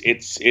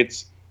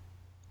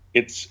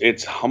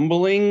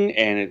humbling,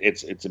 and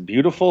it's a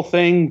beautiful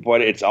thing,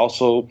 but it's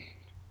also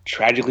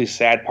tragically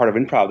sad part of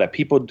improv that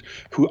people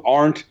who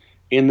aren't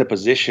in the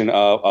position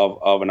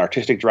of an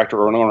artistic director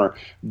or an owner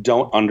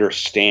don't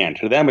understand.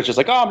 To them, it's just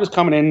like, oh, I'm just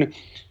coming in.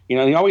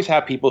 You always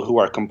have people who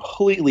are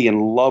completely in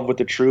love with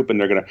the troupe,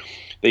 and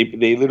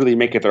they literally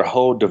make it their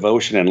whole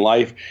devotion in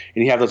life.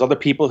 And you have those other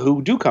people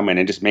who do come in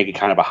and just make it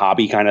kind of a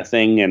hobby kind of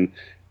thing, and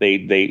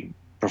they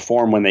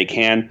perform when they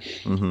can.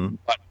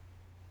 But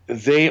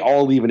they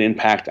all leave an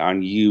impact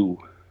on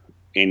you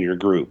and your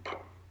group.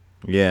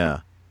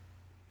 Yeah,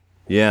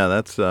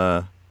 that's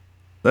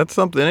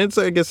something.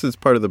 I guess it's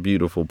part of the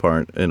beautiful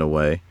part in a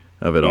way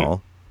of it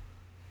all.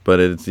 But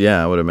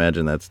I would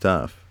imagine that's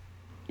tough.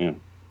 Yeah.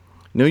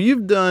 Now,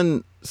 you've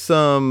done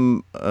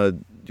some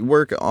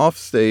work off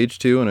stage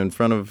too, and in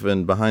front of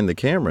and behind the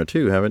camera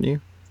too, haven't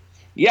you?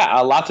 Yeah,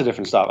 lots of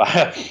different stuff.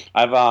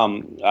 I've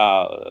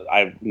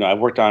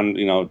worked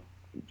on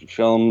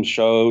film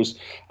shows,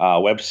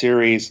 web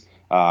series.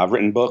 I've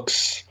written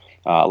books,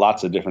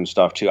 lots of different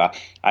stuff too.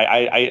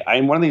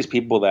 I'm one of these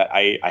people that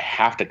I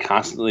have to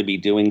constantly be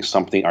doing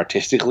something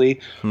artistically,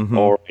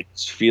 or I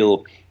just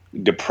feel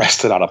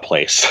depressed and out of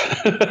place.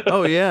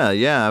 Oh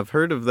yeah, I've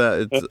heard of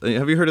that.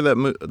 Have you heard of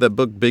that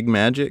book, Big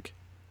Magic?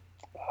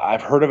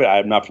 I've heard of it.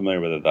 I'm not familiar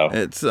with it though.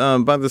 It's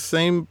by the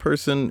same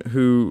person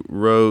who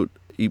wrote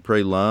Eat,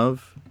 Pray,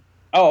 Love.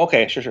 Oh,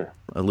 okay, sure.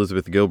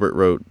 Elizabeth Gilbert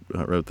wrote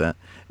that,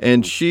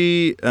 and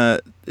she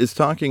is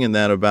talking in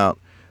that about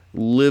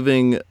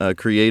living a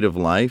creative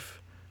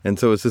life, and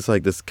so it's just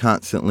like this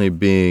constantly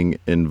being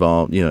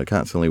involved,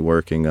 constantly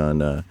working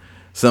on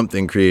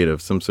something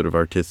creative, some sort of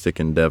artistic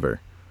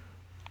endeavor.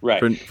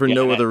 Right. For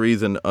no other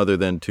reason other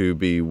than to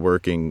be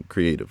working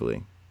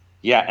creatively.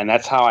 Yeah, and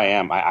that's how I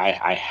am.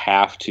 I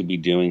have to be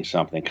doing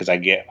something because I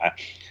get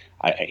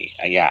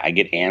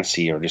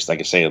antsy, or just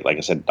like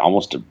I said,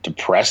 almost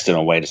depressed in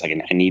a way. Just like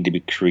I need to be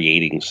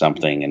creating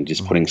something and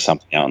just putting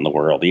something out in the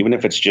world, even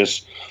if it's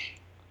just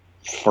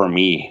for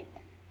me.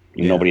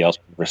 Nobody else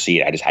will ever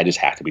see it. I just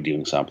have to be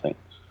doing something.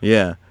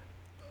 Yeah.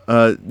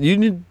 You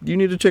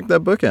need to check that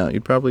book out.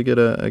 You'd probably get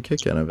a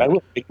kick out of it. I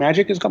will. Big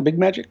Magic is called Big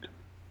Magic.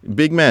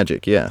 Big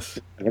Magic, yes.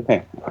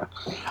 Okay.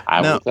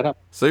 I will look that up.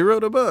 So you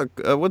wrote a book.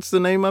 What's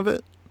the name of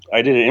it?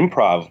 I did an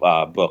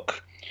improv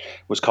book.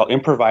 It was called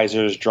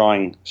Improvisers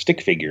Drawing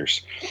Stick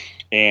Figures.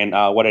 And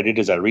what I did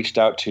is I reached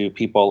out to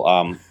people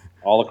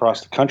all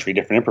across the country,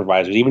 different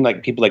improvisers, even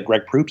like people like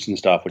Greg Proops and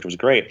stuff, which was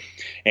great.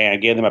 And I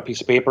gave them a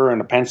piece of paper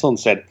and a pencil and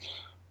said,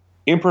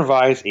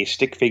 improvise a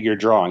stick figure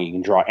drawing. You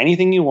can draw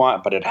anything you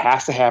want, but it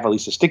has to have at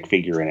least a stick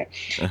figure in it.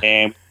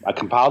 And I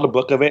compiled a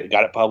book of it,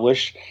 got it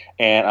published,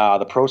 and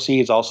the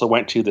proceeds also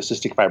went to the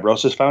Cystic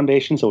Fibrosis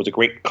Foundation, so it was a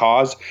great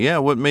cause. Yeah,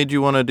 what made you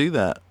want to do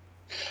that?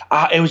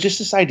 It was just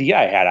this idea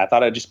I had. I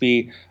thought it'd just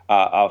be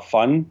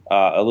fun,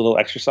 a little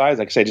exercise.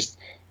 Like I say, just,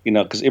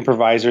 because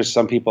improvisers,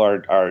 some people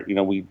are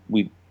we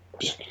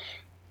just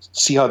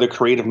see how the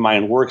creative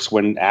mind works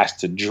when asked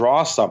to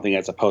draw something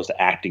as opposed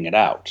to acting it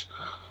out.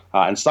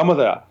 And some of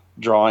the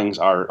drawings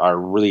are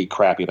really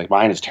crappy. Like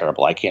mine is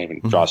terrible. I can't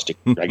even draw a stick.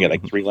 I get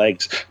like 3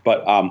 legs.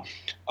 But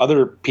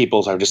other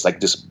people's are just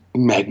like this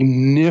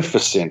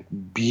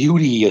magnificent,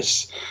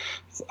 beauteous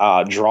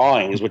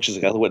drawings, which is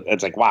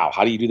it's like, wow,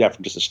 how do you do that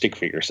from just a stick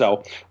figure?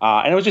 So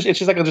and it's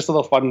just like a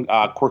little fun,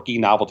 quirky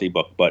novelty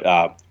book. But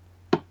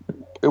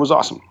it was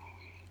awesome.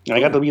 And I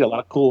got to meet a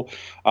lot of cool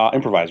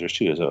improvisers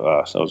too.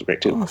 So it was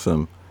great too.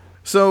 Awesome.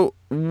 So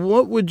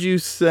what would you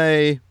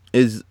say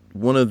is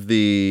one of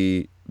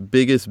the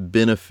biggest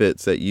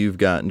benefits that you've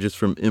gotten just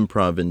from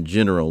improv in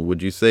general?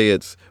 Would you say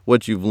it's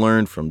what you've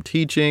learned from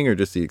teaching, or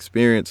just the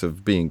experience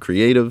of being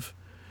creative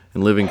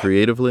and living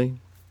creatively?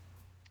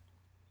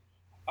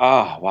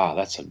 Wow,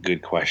 that's a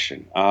good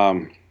question.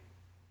 I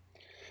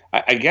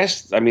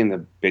guess,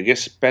 the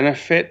biggest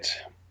benefit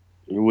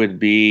would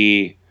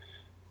be,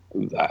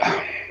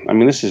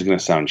 this is going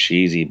to sound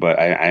cheesy, but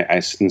I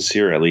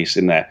sincere, at least,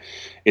 in that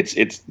it's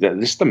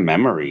just the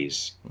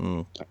memories.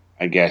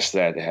 I guess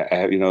that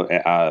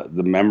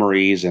the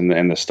memories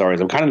and the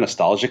stories. I'm kind of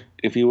nostalgic,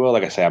 if you will.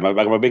 Like I say, I'm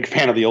a big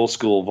fan of the old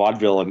school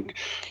vaudeville and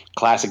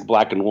classic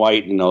black and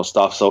white,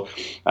 stuff. So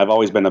I've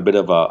always been a bit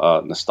of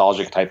a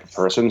nostalgic type of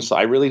person. So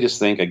I really just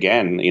think,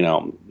 again,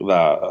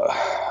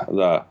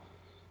 the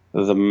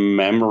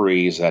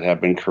memories that have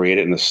been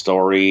created in the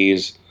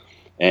stories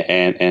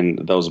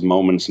and those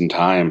moments in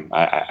time.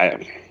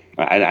 I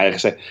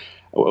say,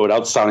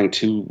 without sounding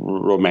too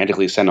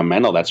romantically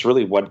sentimental, that's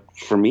really what,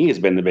 for me, has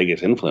been the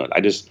biggest influence.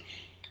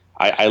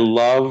 I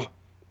love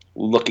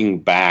looking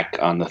back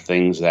on the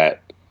things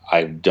that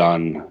I've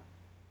done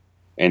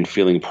and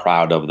feeling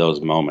proud of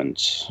those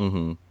moments.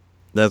 Mm-hmm.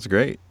 That's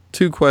great.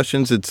 Two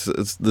questions. It's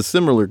a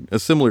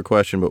similar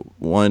question,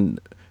 but one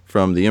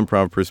from the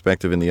improv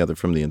perspective and the other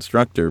from the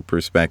instructor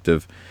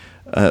perspective.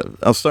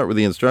 I'll start with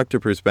the instructor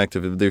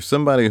perspective. If there's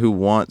somebody who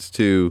wants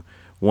to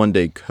one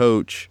day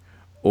coach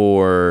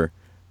or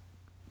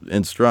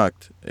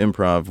instruct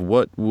improv,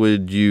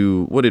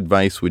 what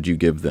advice would you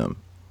give them?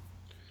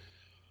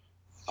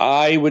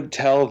 I would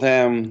tell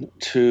them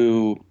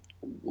to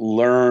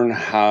learn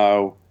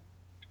how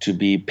to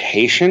be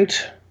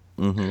patient,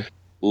 Mm-hmm.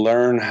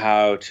 learn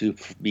how to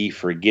be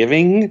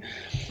forgiving,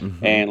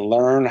 Mm-hmm. and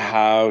learn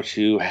how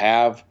to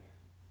have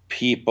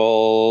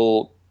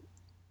people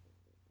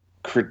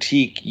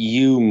critique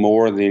you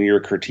more than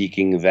you're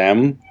critiquing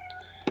them.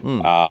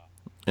 Mm.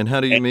 And how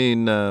do you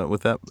mean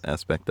with that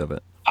aspect of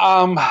it?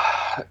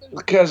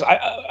 Because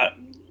I,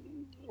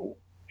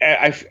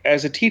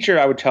 as a teacher,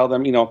 I would tell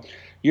them,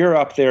 you're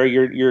up there,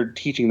 you're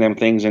teaching them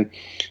things, and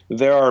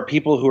there are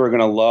people who are going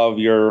to love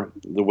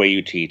the way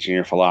you teach and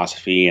your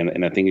philosophy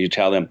and the things you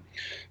tell them,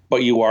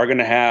 but you are going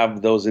to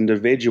have those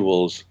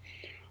individuals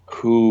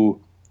who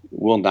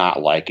will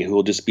not like it, who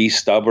will just be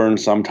stubborn.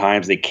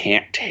 Sometimes they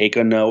can't take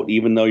a note,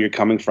 even though you're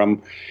coming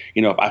from,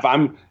 if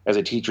I'm as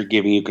a teacher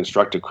giving you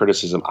constructive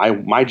criticism,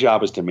 my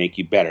job is to make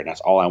you better. That's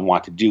all I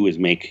want to do is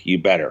make you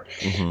better.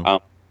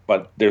 Mm-hmm.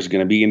 But there's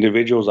going to be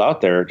individuals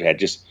out there that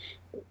just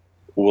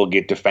will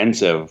get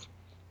defensive,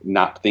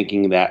 not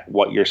thinking that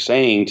what you're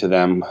saying to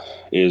them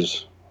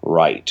is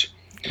right.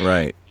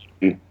 Right.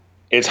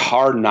 It's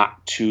hard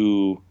not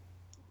to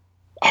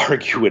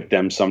argue with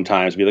them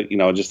sometimes. Be like,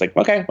 just like,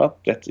 okay, well,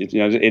 that's it.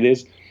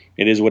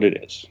 It is what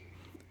it is.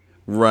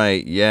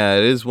 Right. Yeah.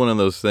 It is one of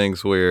those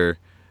things where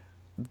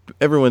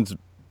everyone's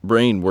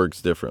brain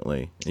works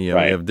differently.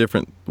 Right. We have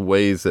different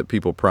ways that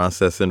people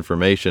process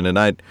information, and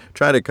I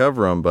try to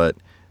cover them, but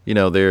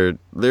there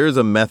is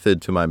a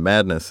method to my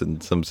madness in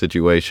some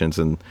situations,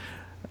 and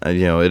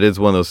it is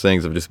one of those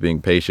things of just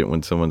being patient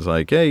when someone's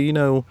like, hey,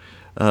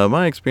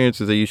 my experience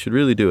is that you should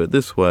really do it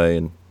this way,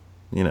 and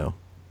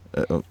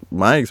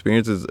my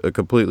experience is a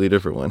completely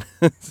different one.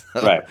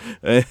 Right.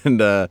 And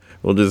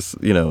we'll just,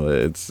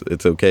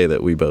 it's okay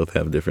that we both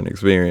have different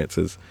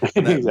experiences.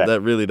 Exactly.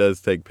 That really does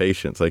take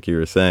patience, like you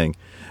were saying.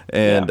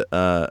 And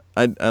I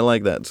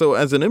like that. So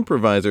as an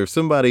improviser, if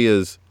somebody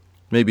is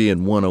maybe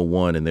in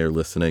 101 and they're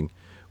listening,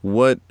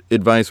 what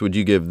advice would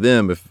you give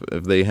them if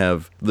they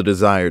have the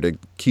desire to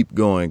keep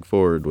going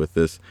forward with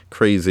this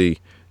crazy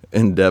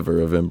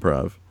endeavor of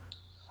improv?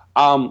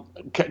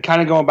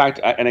 Kind of going back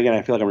to, and again,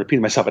 I feel like I'm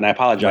repeating myself, and I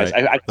apologize.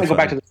 Right. I kind of go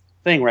back to this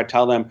thing where I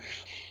tell them,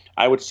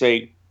 I would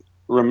say,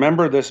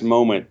 remember this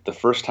moment the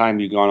first time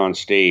you've gone on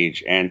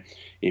stage, and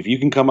if you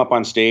can come up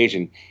on stage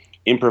and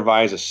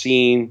improvise a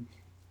scene,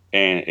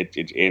 and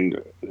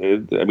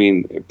I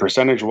mean,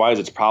 percentage-wise,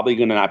 it's probably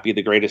going to not be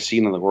the greatest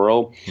scene in the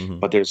world, Mm-hmm.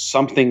 but there's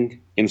something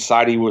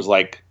inside of you was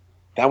like,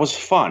 that was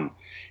fun,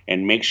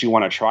 and makes you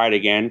want to try it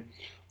again.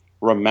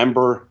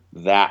 Remember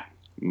that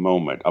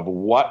moment of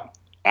what,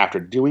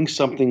 after doing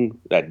something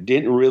that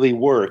didn't really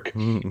work,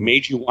 Mm-hmm.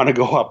 made you want to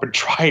go up and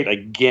try it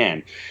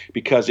again.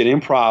 Because in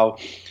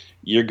improv,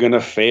 you're going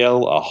to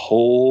fail a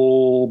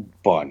whole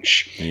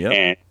bunch. Yep.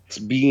 And it's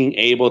being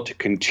able to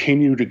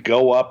continue to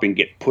go up and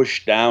get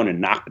pushed down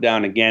and knocked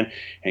down again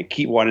and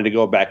keep wanting to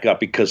go back up,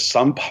 because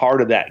some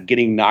part of that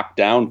getting knocked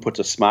down puts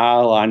a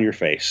smile on your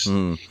face.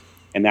 Mm.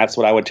 And that's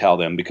what I would tell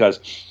them, because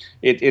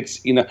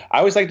it's I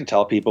always like to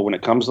tell people when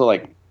it comes to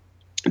like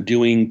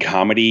doing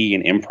comedy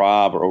and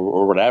improv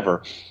or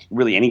whatever,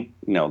 really any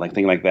like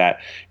thing like that,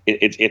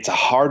 it's a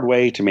hard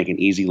way to make an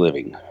easy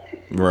living.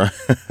 Right.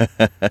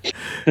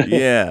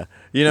 Yeah.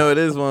 It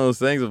is one of those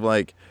things of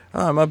like,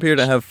 oh, I'm up here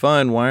to have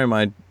fun. Why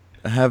do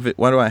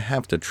I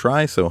have to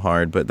try so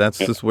hard? But that's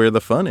just where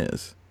the fun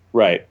is.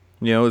 Right.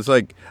 It's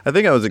like, I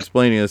think I was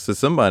explaining this to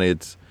somebody.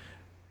 It's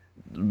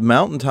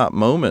mountaintop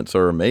moments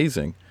are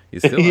amazing. You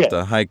still Yeah. have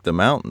to hike the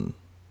mountain.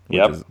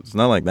 Yep. It's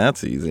not like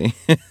that's easy.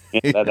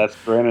 That's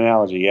a great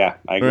analogy. Yeah,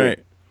 I agree. Right.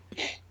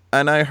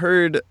 And I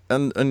heard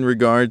in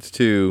regards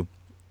to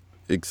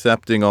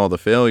accepting all the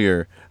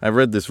failure, I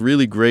read this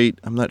really great,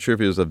 I'm not sure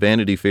if it was a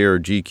Vanity Fair or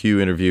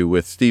GQ interview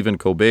with Stephen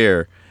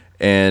Colbert,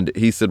 and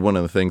he said one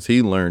of the things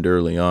he learned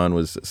early on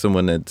was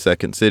someone at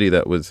Second City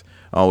that was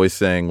always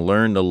saying,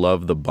 learn to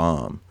love the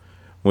bomb,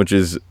 which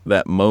is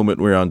that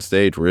moment we're on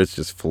stage where it's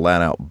just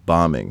flat out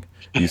bombing.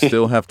 You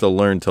still have to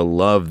learn to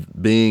love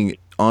being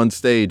on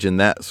stage in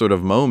that sort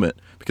of moment,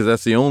 because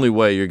that's the only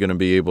way you're going to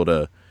be able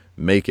to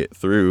make it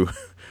through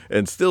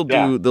and still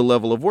do the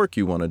level of work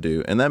you want to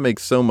do. And that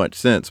makes so much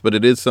sense, but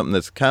it is something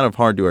that's kind of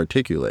hard to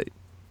articulate.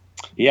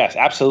 Yes,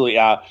 absolutely.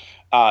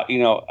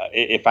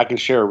 If I can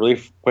share a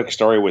really quick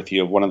story with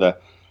you of one of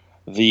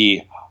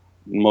the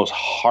most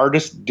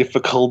hardest,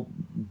 difficult,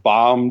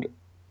 bombed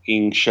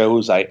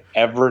shows I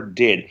ever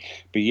did,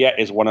 but yet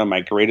is one of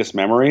my greatest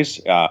memories.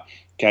 Can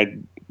I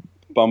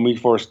bum me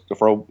for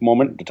a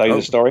moment to tell you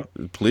the story?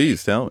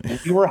 Please tell me.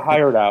 We were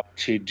hired out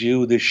to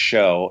do this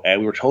show,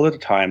 and we were told at the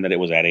time that it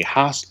was at a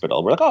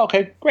hospital. We're like, oh,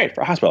 okay, great,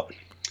 for a hospital.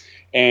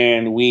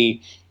 And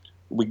we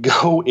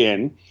go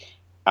in,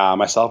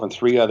 myself and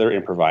 3 other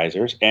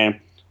improvisers, and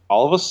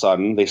all of a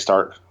sudden they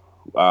start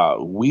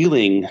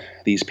wheeling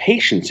these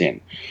patients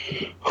in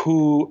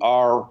who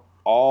are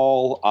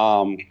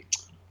all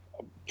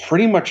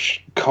pretty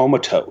much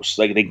comatose.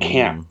 Like they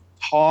can't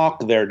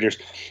talk. They're just,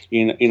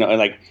 and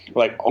like,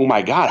 oh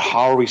my God,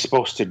 how are we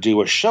supposed to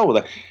do a show?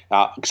 Like,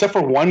 except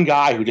for one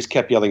guy who just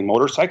kept yelling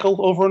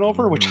motorcycle over and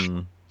over, which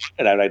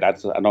I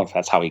don't know if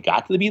that's how he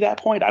got to be that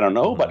point. I don't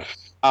know, but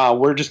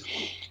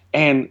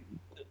and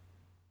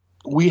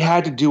we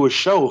had to do a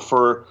show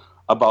for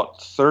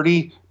about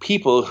 30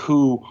 people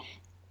who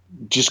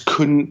just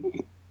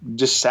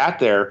sat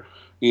there,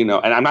 and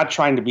I'm not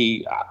trying to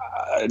be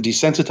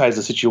desensitize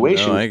the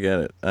situation. No, I get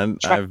it.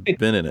 I've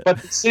been in it. But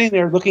sitting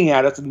there looking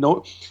at us,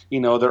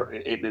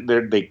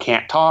 they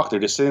can't talk. They're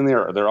just sitting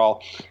there. They're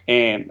all,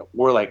 and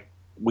we're like,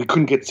 we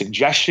couldn't get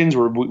suggestions.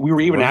 We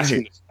were even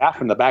asking the staff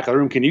in the back of the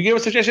room, "Can you give a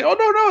suggestion?" "Oh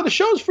no, the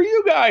show's for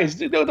you guys.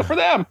 For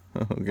them."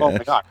 Oh my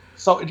God!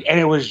 So, and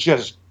it was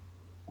just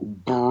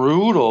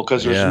brutal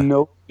because there's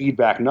no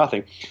feedback,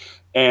 nothing.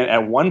 And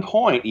at one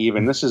point,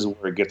 even, this is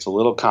where it gets a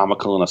little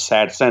comical in a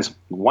sad sense,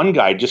 one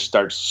guy just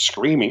starts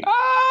screaming,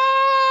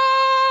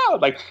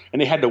 "Ah!"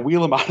 And they had to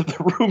wheel him out of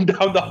the room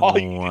down the hall.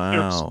 Oh,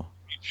 wow.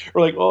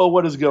 We're like, oh,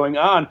 what is going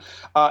on?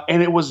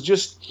 And it was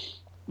just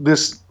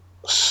this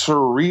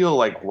surreal,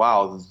 like,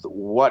 wow,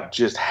 what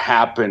just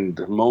happened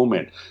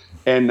moment.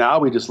 And now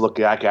we just look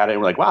back at it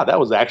and we're like, wow, that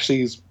was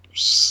actually,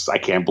 I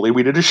can't believe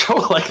we did a show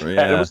like that.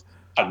 Yeah. It was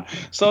fun.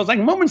 So it's like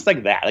moments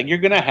like that. Like, you're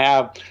going to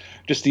have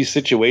just these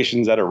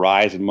situations that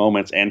arise in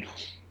moments. And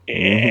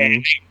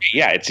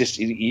yeah, it's just,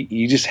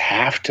 you just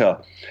have to.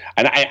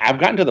 And I've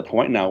gotten to the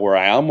point now where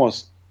I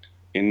almost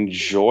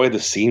enjoy the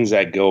scenes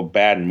that go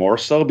bad more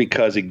so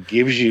because it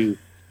gives you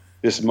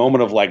this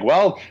moment of like,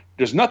 well,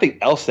 there's nothing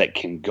else that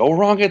can go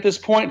wrong at this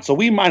point, so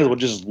we might as well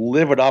just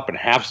live it up and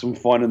have some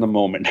fun in the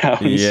moment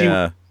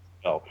now.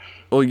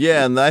 Well,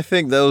 yeah, and I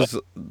think those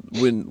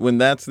when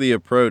that's the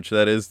approach,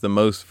 that is the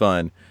most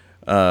fun,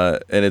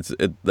 and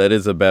that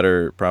is a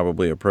better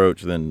probably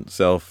approach than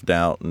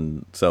self-doubt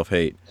and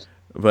self-hate.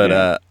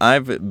 But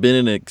I've been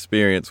in an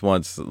experience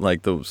once,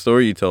 like the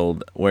story you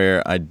told,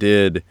 where I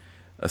did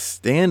a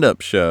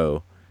stand-up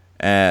show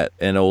at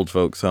an old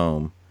folks'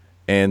 home,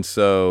 and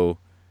so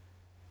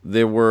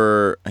there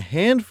were a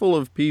handful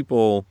of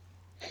people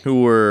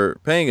who were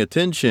paying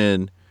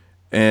attention,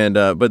 and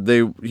but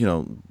they,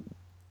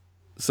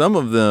 some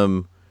of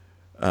them,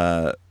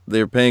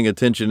 they're paying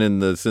attention in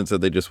the sense that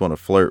they just want to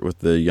flirt with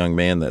the young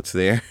man that's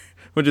there,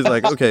 which is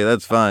like, okay,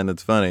 that's fine,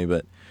 that's funny,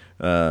 but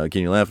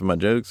can you laugh at my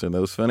jokes? Are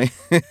those funny?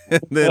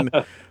 But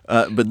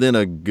then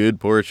a good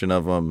portion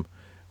of them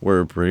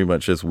were pretty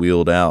much just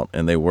wheeled out,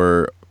 and they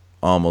were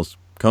almost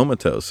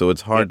comatose. So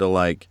it's hard to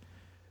like.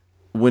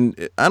 When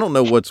I don't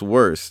know what's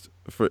worst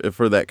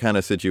for that kind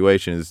of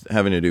situation is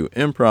having to do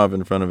improv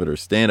in front of it or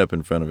stand up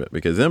in front of it,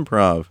 because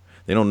improv,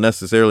 they don't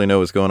necessarily know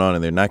what's going on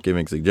and they're not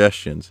giving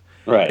suggestions.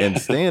 Right. And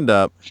stand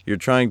up, you're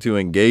trying to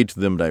engage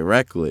them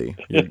directly.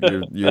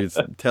 You're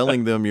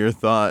telling them your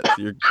thoughts.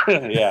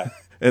 Yeah.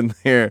 And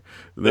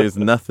there's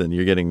nothing.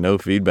 You're getting no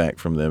feedback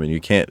from them, and you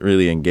can't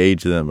really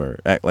engage them or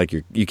act like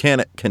you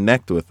can't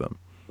connect with them.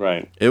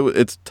 Right.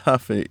 It's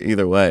tough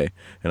either way,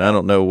 and I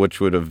don't know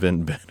which would have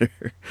been better,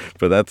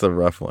 but that's a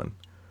rough one.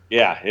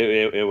 Yeah,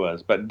 it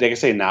was. But like I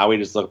say, now we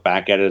just look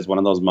back at it as one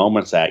of those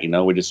moments that,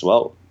 we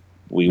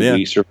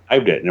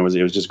survived it, and it was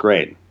just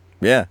great.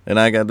 Yeah, and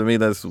I got to meet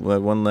that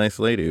one nice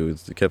lady who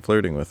kept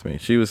flirting with me.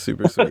 She was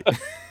super sweet.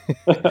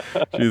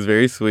 She was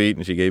very sweet,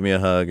 and she gave me a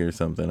hug or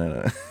something.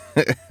 I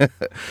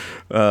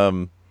don't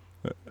know.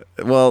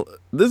 Well,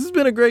 this has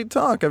been a great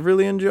talk. I've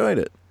really enjoyed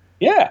it.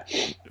 Yeah.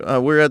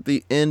 We're at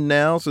the end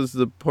now, so this is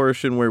the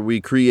portion where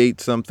we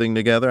create something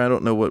together. I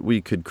don't know what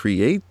we could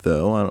create,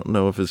 though. I don't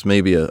know if it's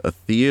maybe a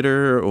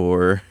theater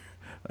or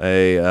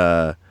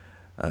a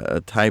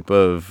type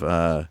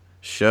of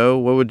show.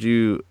 What would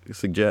you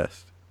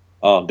suggest?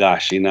 Oh,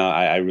 gosh,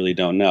 I really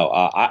don't know.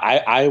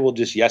 I will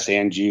just yes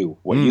and you.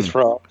 What you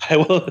throw, I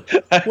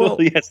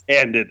will yes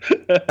and it.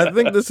 I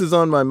think this is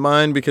on my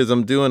mind because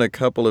I'm doing a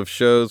couple of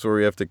shows where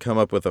we have to come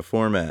up with a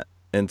format.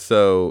 And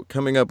so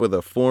coming up with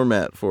a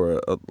format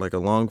for a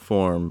long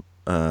form,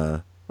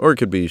 or it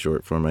could be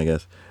short form, I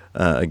guess,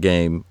 a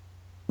game,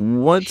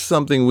 what's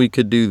something we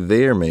could do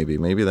there maybe?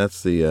 Maybe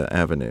that's the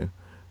avenue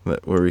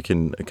where we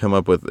can come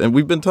up with. And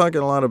we've been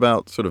talking a lot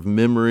about sort of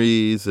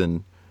memories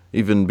and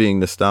even being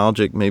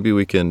nostalgic. Maybe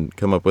we can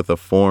come up with a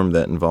form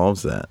that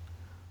involves that.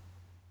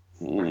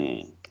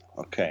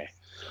 Okay.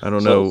 I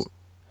don't know.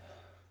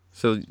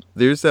 So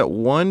there's that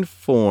one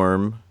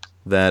form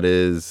that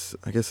is,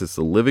 I guess it's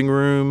the living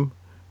room,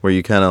 where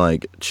you kind of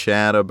like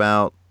chat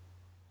about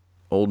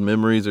old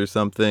memories or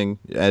something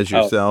as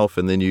yourself,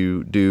 and then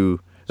you do,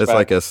 that's right,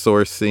 like a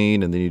source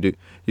scene, and then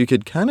you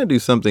could kind of do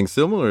something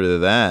similar to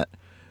that,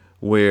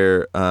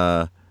 where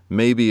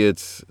maybe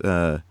it's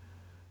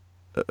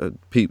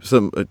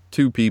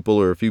two people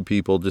or a few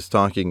people just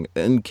talking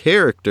in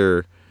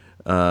character,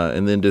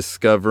 and then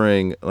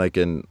discovering like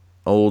an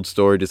old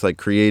story, just like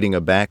creating a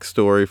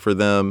backstory for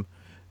them,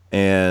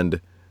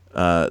 and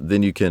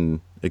then you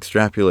can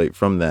extrapolate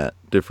from that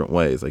different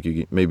ways. Like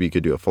maybe you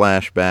could do a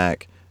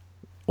flashback,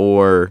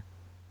 or,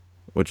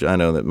 which I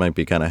know that might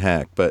be kind of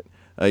hack, but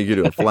you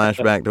could do a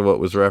flashback to what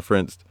was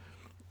referenced.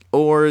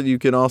 Or you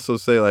can also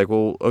say, like,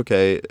 well,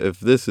 okay, if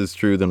this is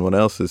true, then what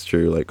else is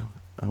true? Like,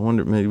 I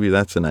wonder, maybe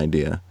that's an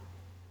idea.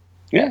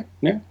 Yeah,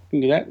 you can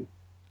do that.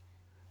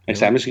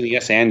 Except I'm just going to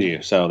yes and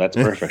you, so that's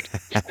perfect.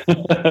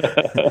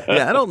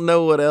 Yeah, I don't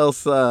know what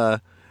else to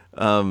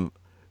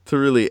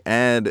really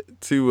add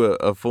to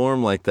a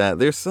form like that.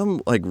 There's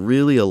some, like,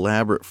 really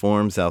elaborate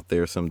forms out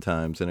there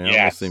sometimes, and it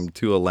almost seem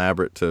too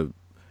elaborate to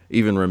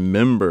even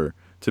remember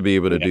to be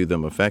able to do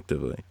them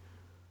effectively.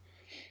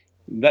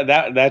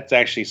 That's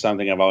actually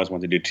something I've always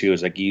wanted to do too.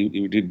 Is like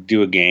you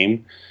do a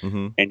game,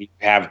 and you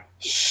have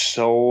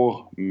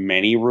so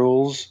many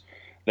rules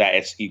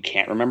that you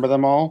can't remember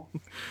them all.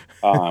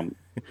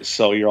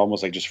 So you're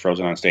almost like just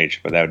frozen on stage.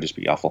 But that would just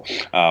be awful.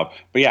 But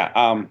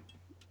yeah,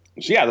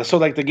 so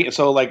like the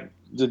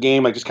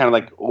game, like just kind of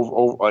like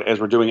over, as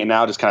we're doing it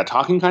now, just kind of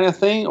talking kind of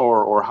thing,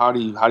 or how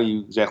do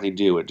you exactly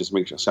do it? Just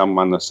make sure I'm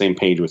on the same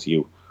page with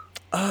you.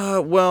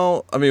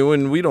 Well, I mean,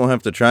 when we don't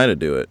have to try to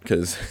do it,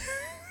 because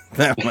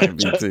that might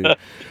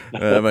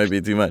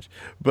be too much.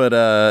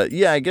 But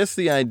yeah, I guess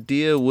the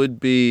idea would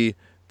be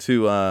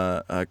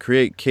to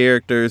create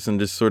characters and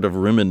just sort of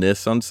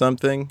reminisce on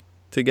something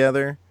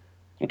together.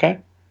 Okay.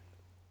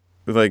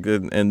 Like,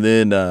 and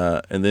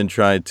then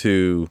try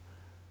to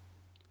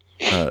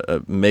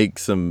make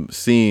some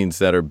scenes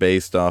that are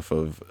based off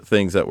of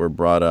things that were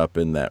brought up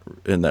in that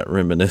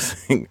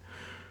reminiscing.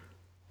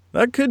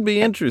 That could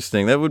be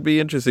interesting. That would be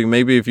interesting.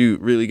 Maybe if you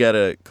really got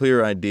a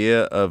clear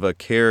idea of a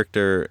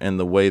character and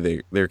the way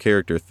their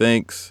character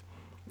thinks.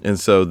 And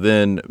so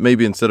then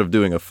maybe instead of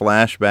doing a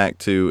flashback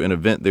to an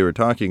event they were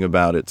talking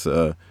about, it's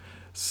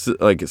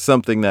like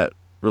something that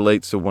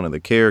relates to one of the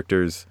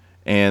characters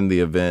and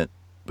the event,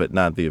 but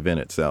not the event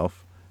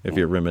itself, if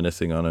you're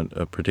reminiscing on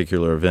a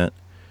particular event.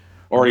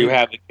 Or you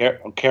have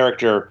a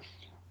character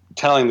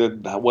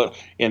telling what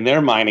in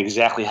their mind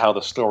exactly how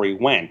the story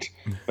went,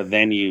 but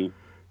then you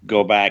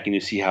go back and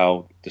you see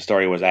how the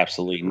story was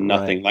absolutely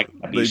nothing like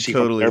that. They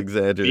totally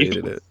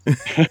exaggerated it.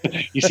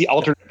 You see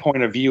alternate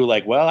point of view,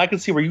 like, well, I can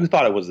see where you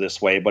thought it was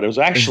this way, but it was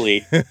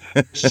actually this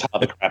is how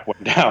the crap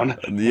went down.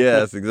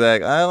 Yes,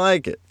 exactly. I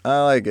like it.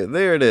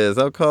 There it is.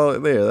 I'll call it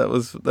there.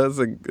 That's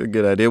a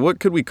good idea. What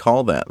could we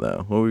call that,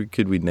 though? What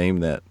could we name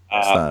that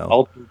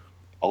style?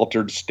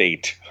 Altered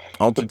state.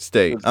 Altered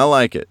state. I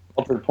like it.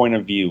 Altered point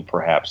of view,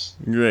 perhaps.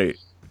 Great.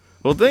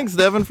 Well, thanks,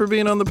 Devin, for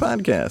being on the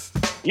podcast.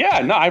 Yeah,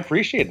 no, I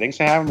appreciate it. Thanks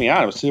for having me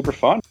on. It was super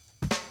fun.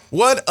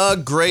 What a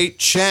great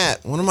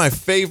chat. One of my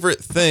favorite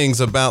things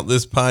about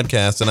this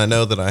podcast, and I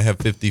know that I have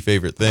 50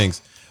 favorite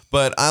things,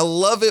 but I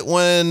love it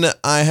when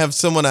I have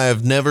someone I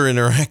have never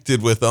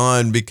interacted with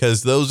on,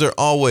 because those are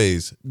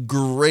always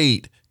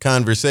great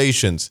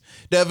conversations.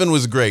 Devin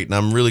was great, and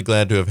I'm really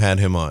glad to have had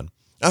him on.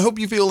 I hope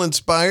you feel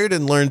inspired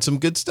and learned some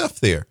good stuff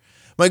there.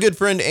 My good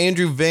friend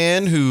Andrew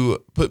Van, who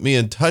put me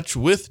in touch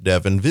with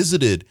Devin,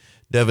 visited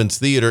Devin's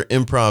Theater,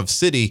 Improv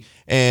City,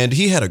 and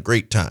he had a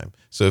great time.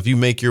 So if you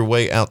make your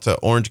way out to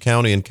Orange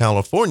County in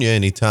California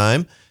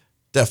anytime,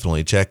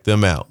 definitely check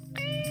them out.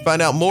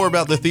 Find out more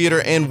about the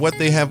theater and what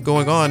they have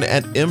going on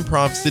at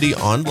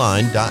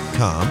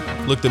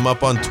improvcityonline.com. Look them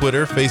up on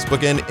Twitter,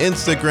 Facebook, and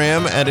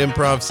Instagram at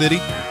Improv City.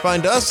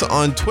 Find us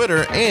on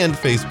Twitter and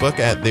Facebook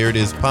at There It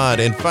Is Pod,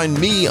 and find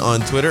me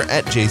on Twitter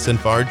at Jason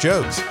Farr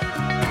Jokes.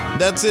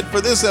 That's it for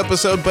this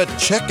episode, but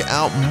check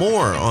out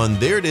more on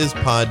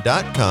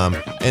thereitispod.com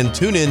and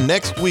tune in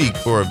next week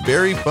for a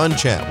very fun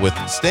chat with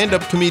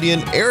stand-up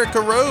comedian Erica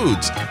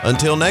Rhodes.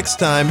 Until next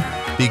time,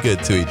 be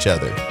good to each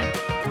other.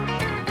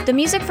 The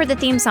music for the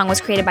theme song was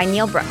created by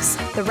Neil Brooks.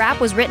 The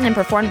rap was written and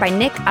performed by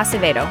Nick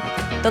Acevedo.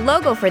 The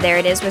logo for There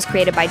It Is was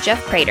created by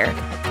Jeff Prater.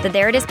 The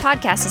There It Is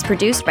podcast is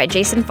produced by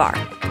Jason Farr.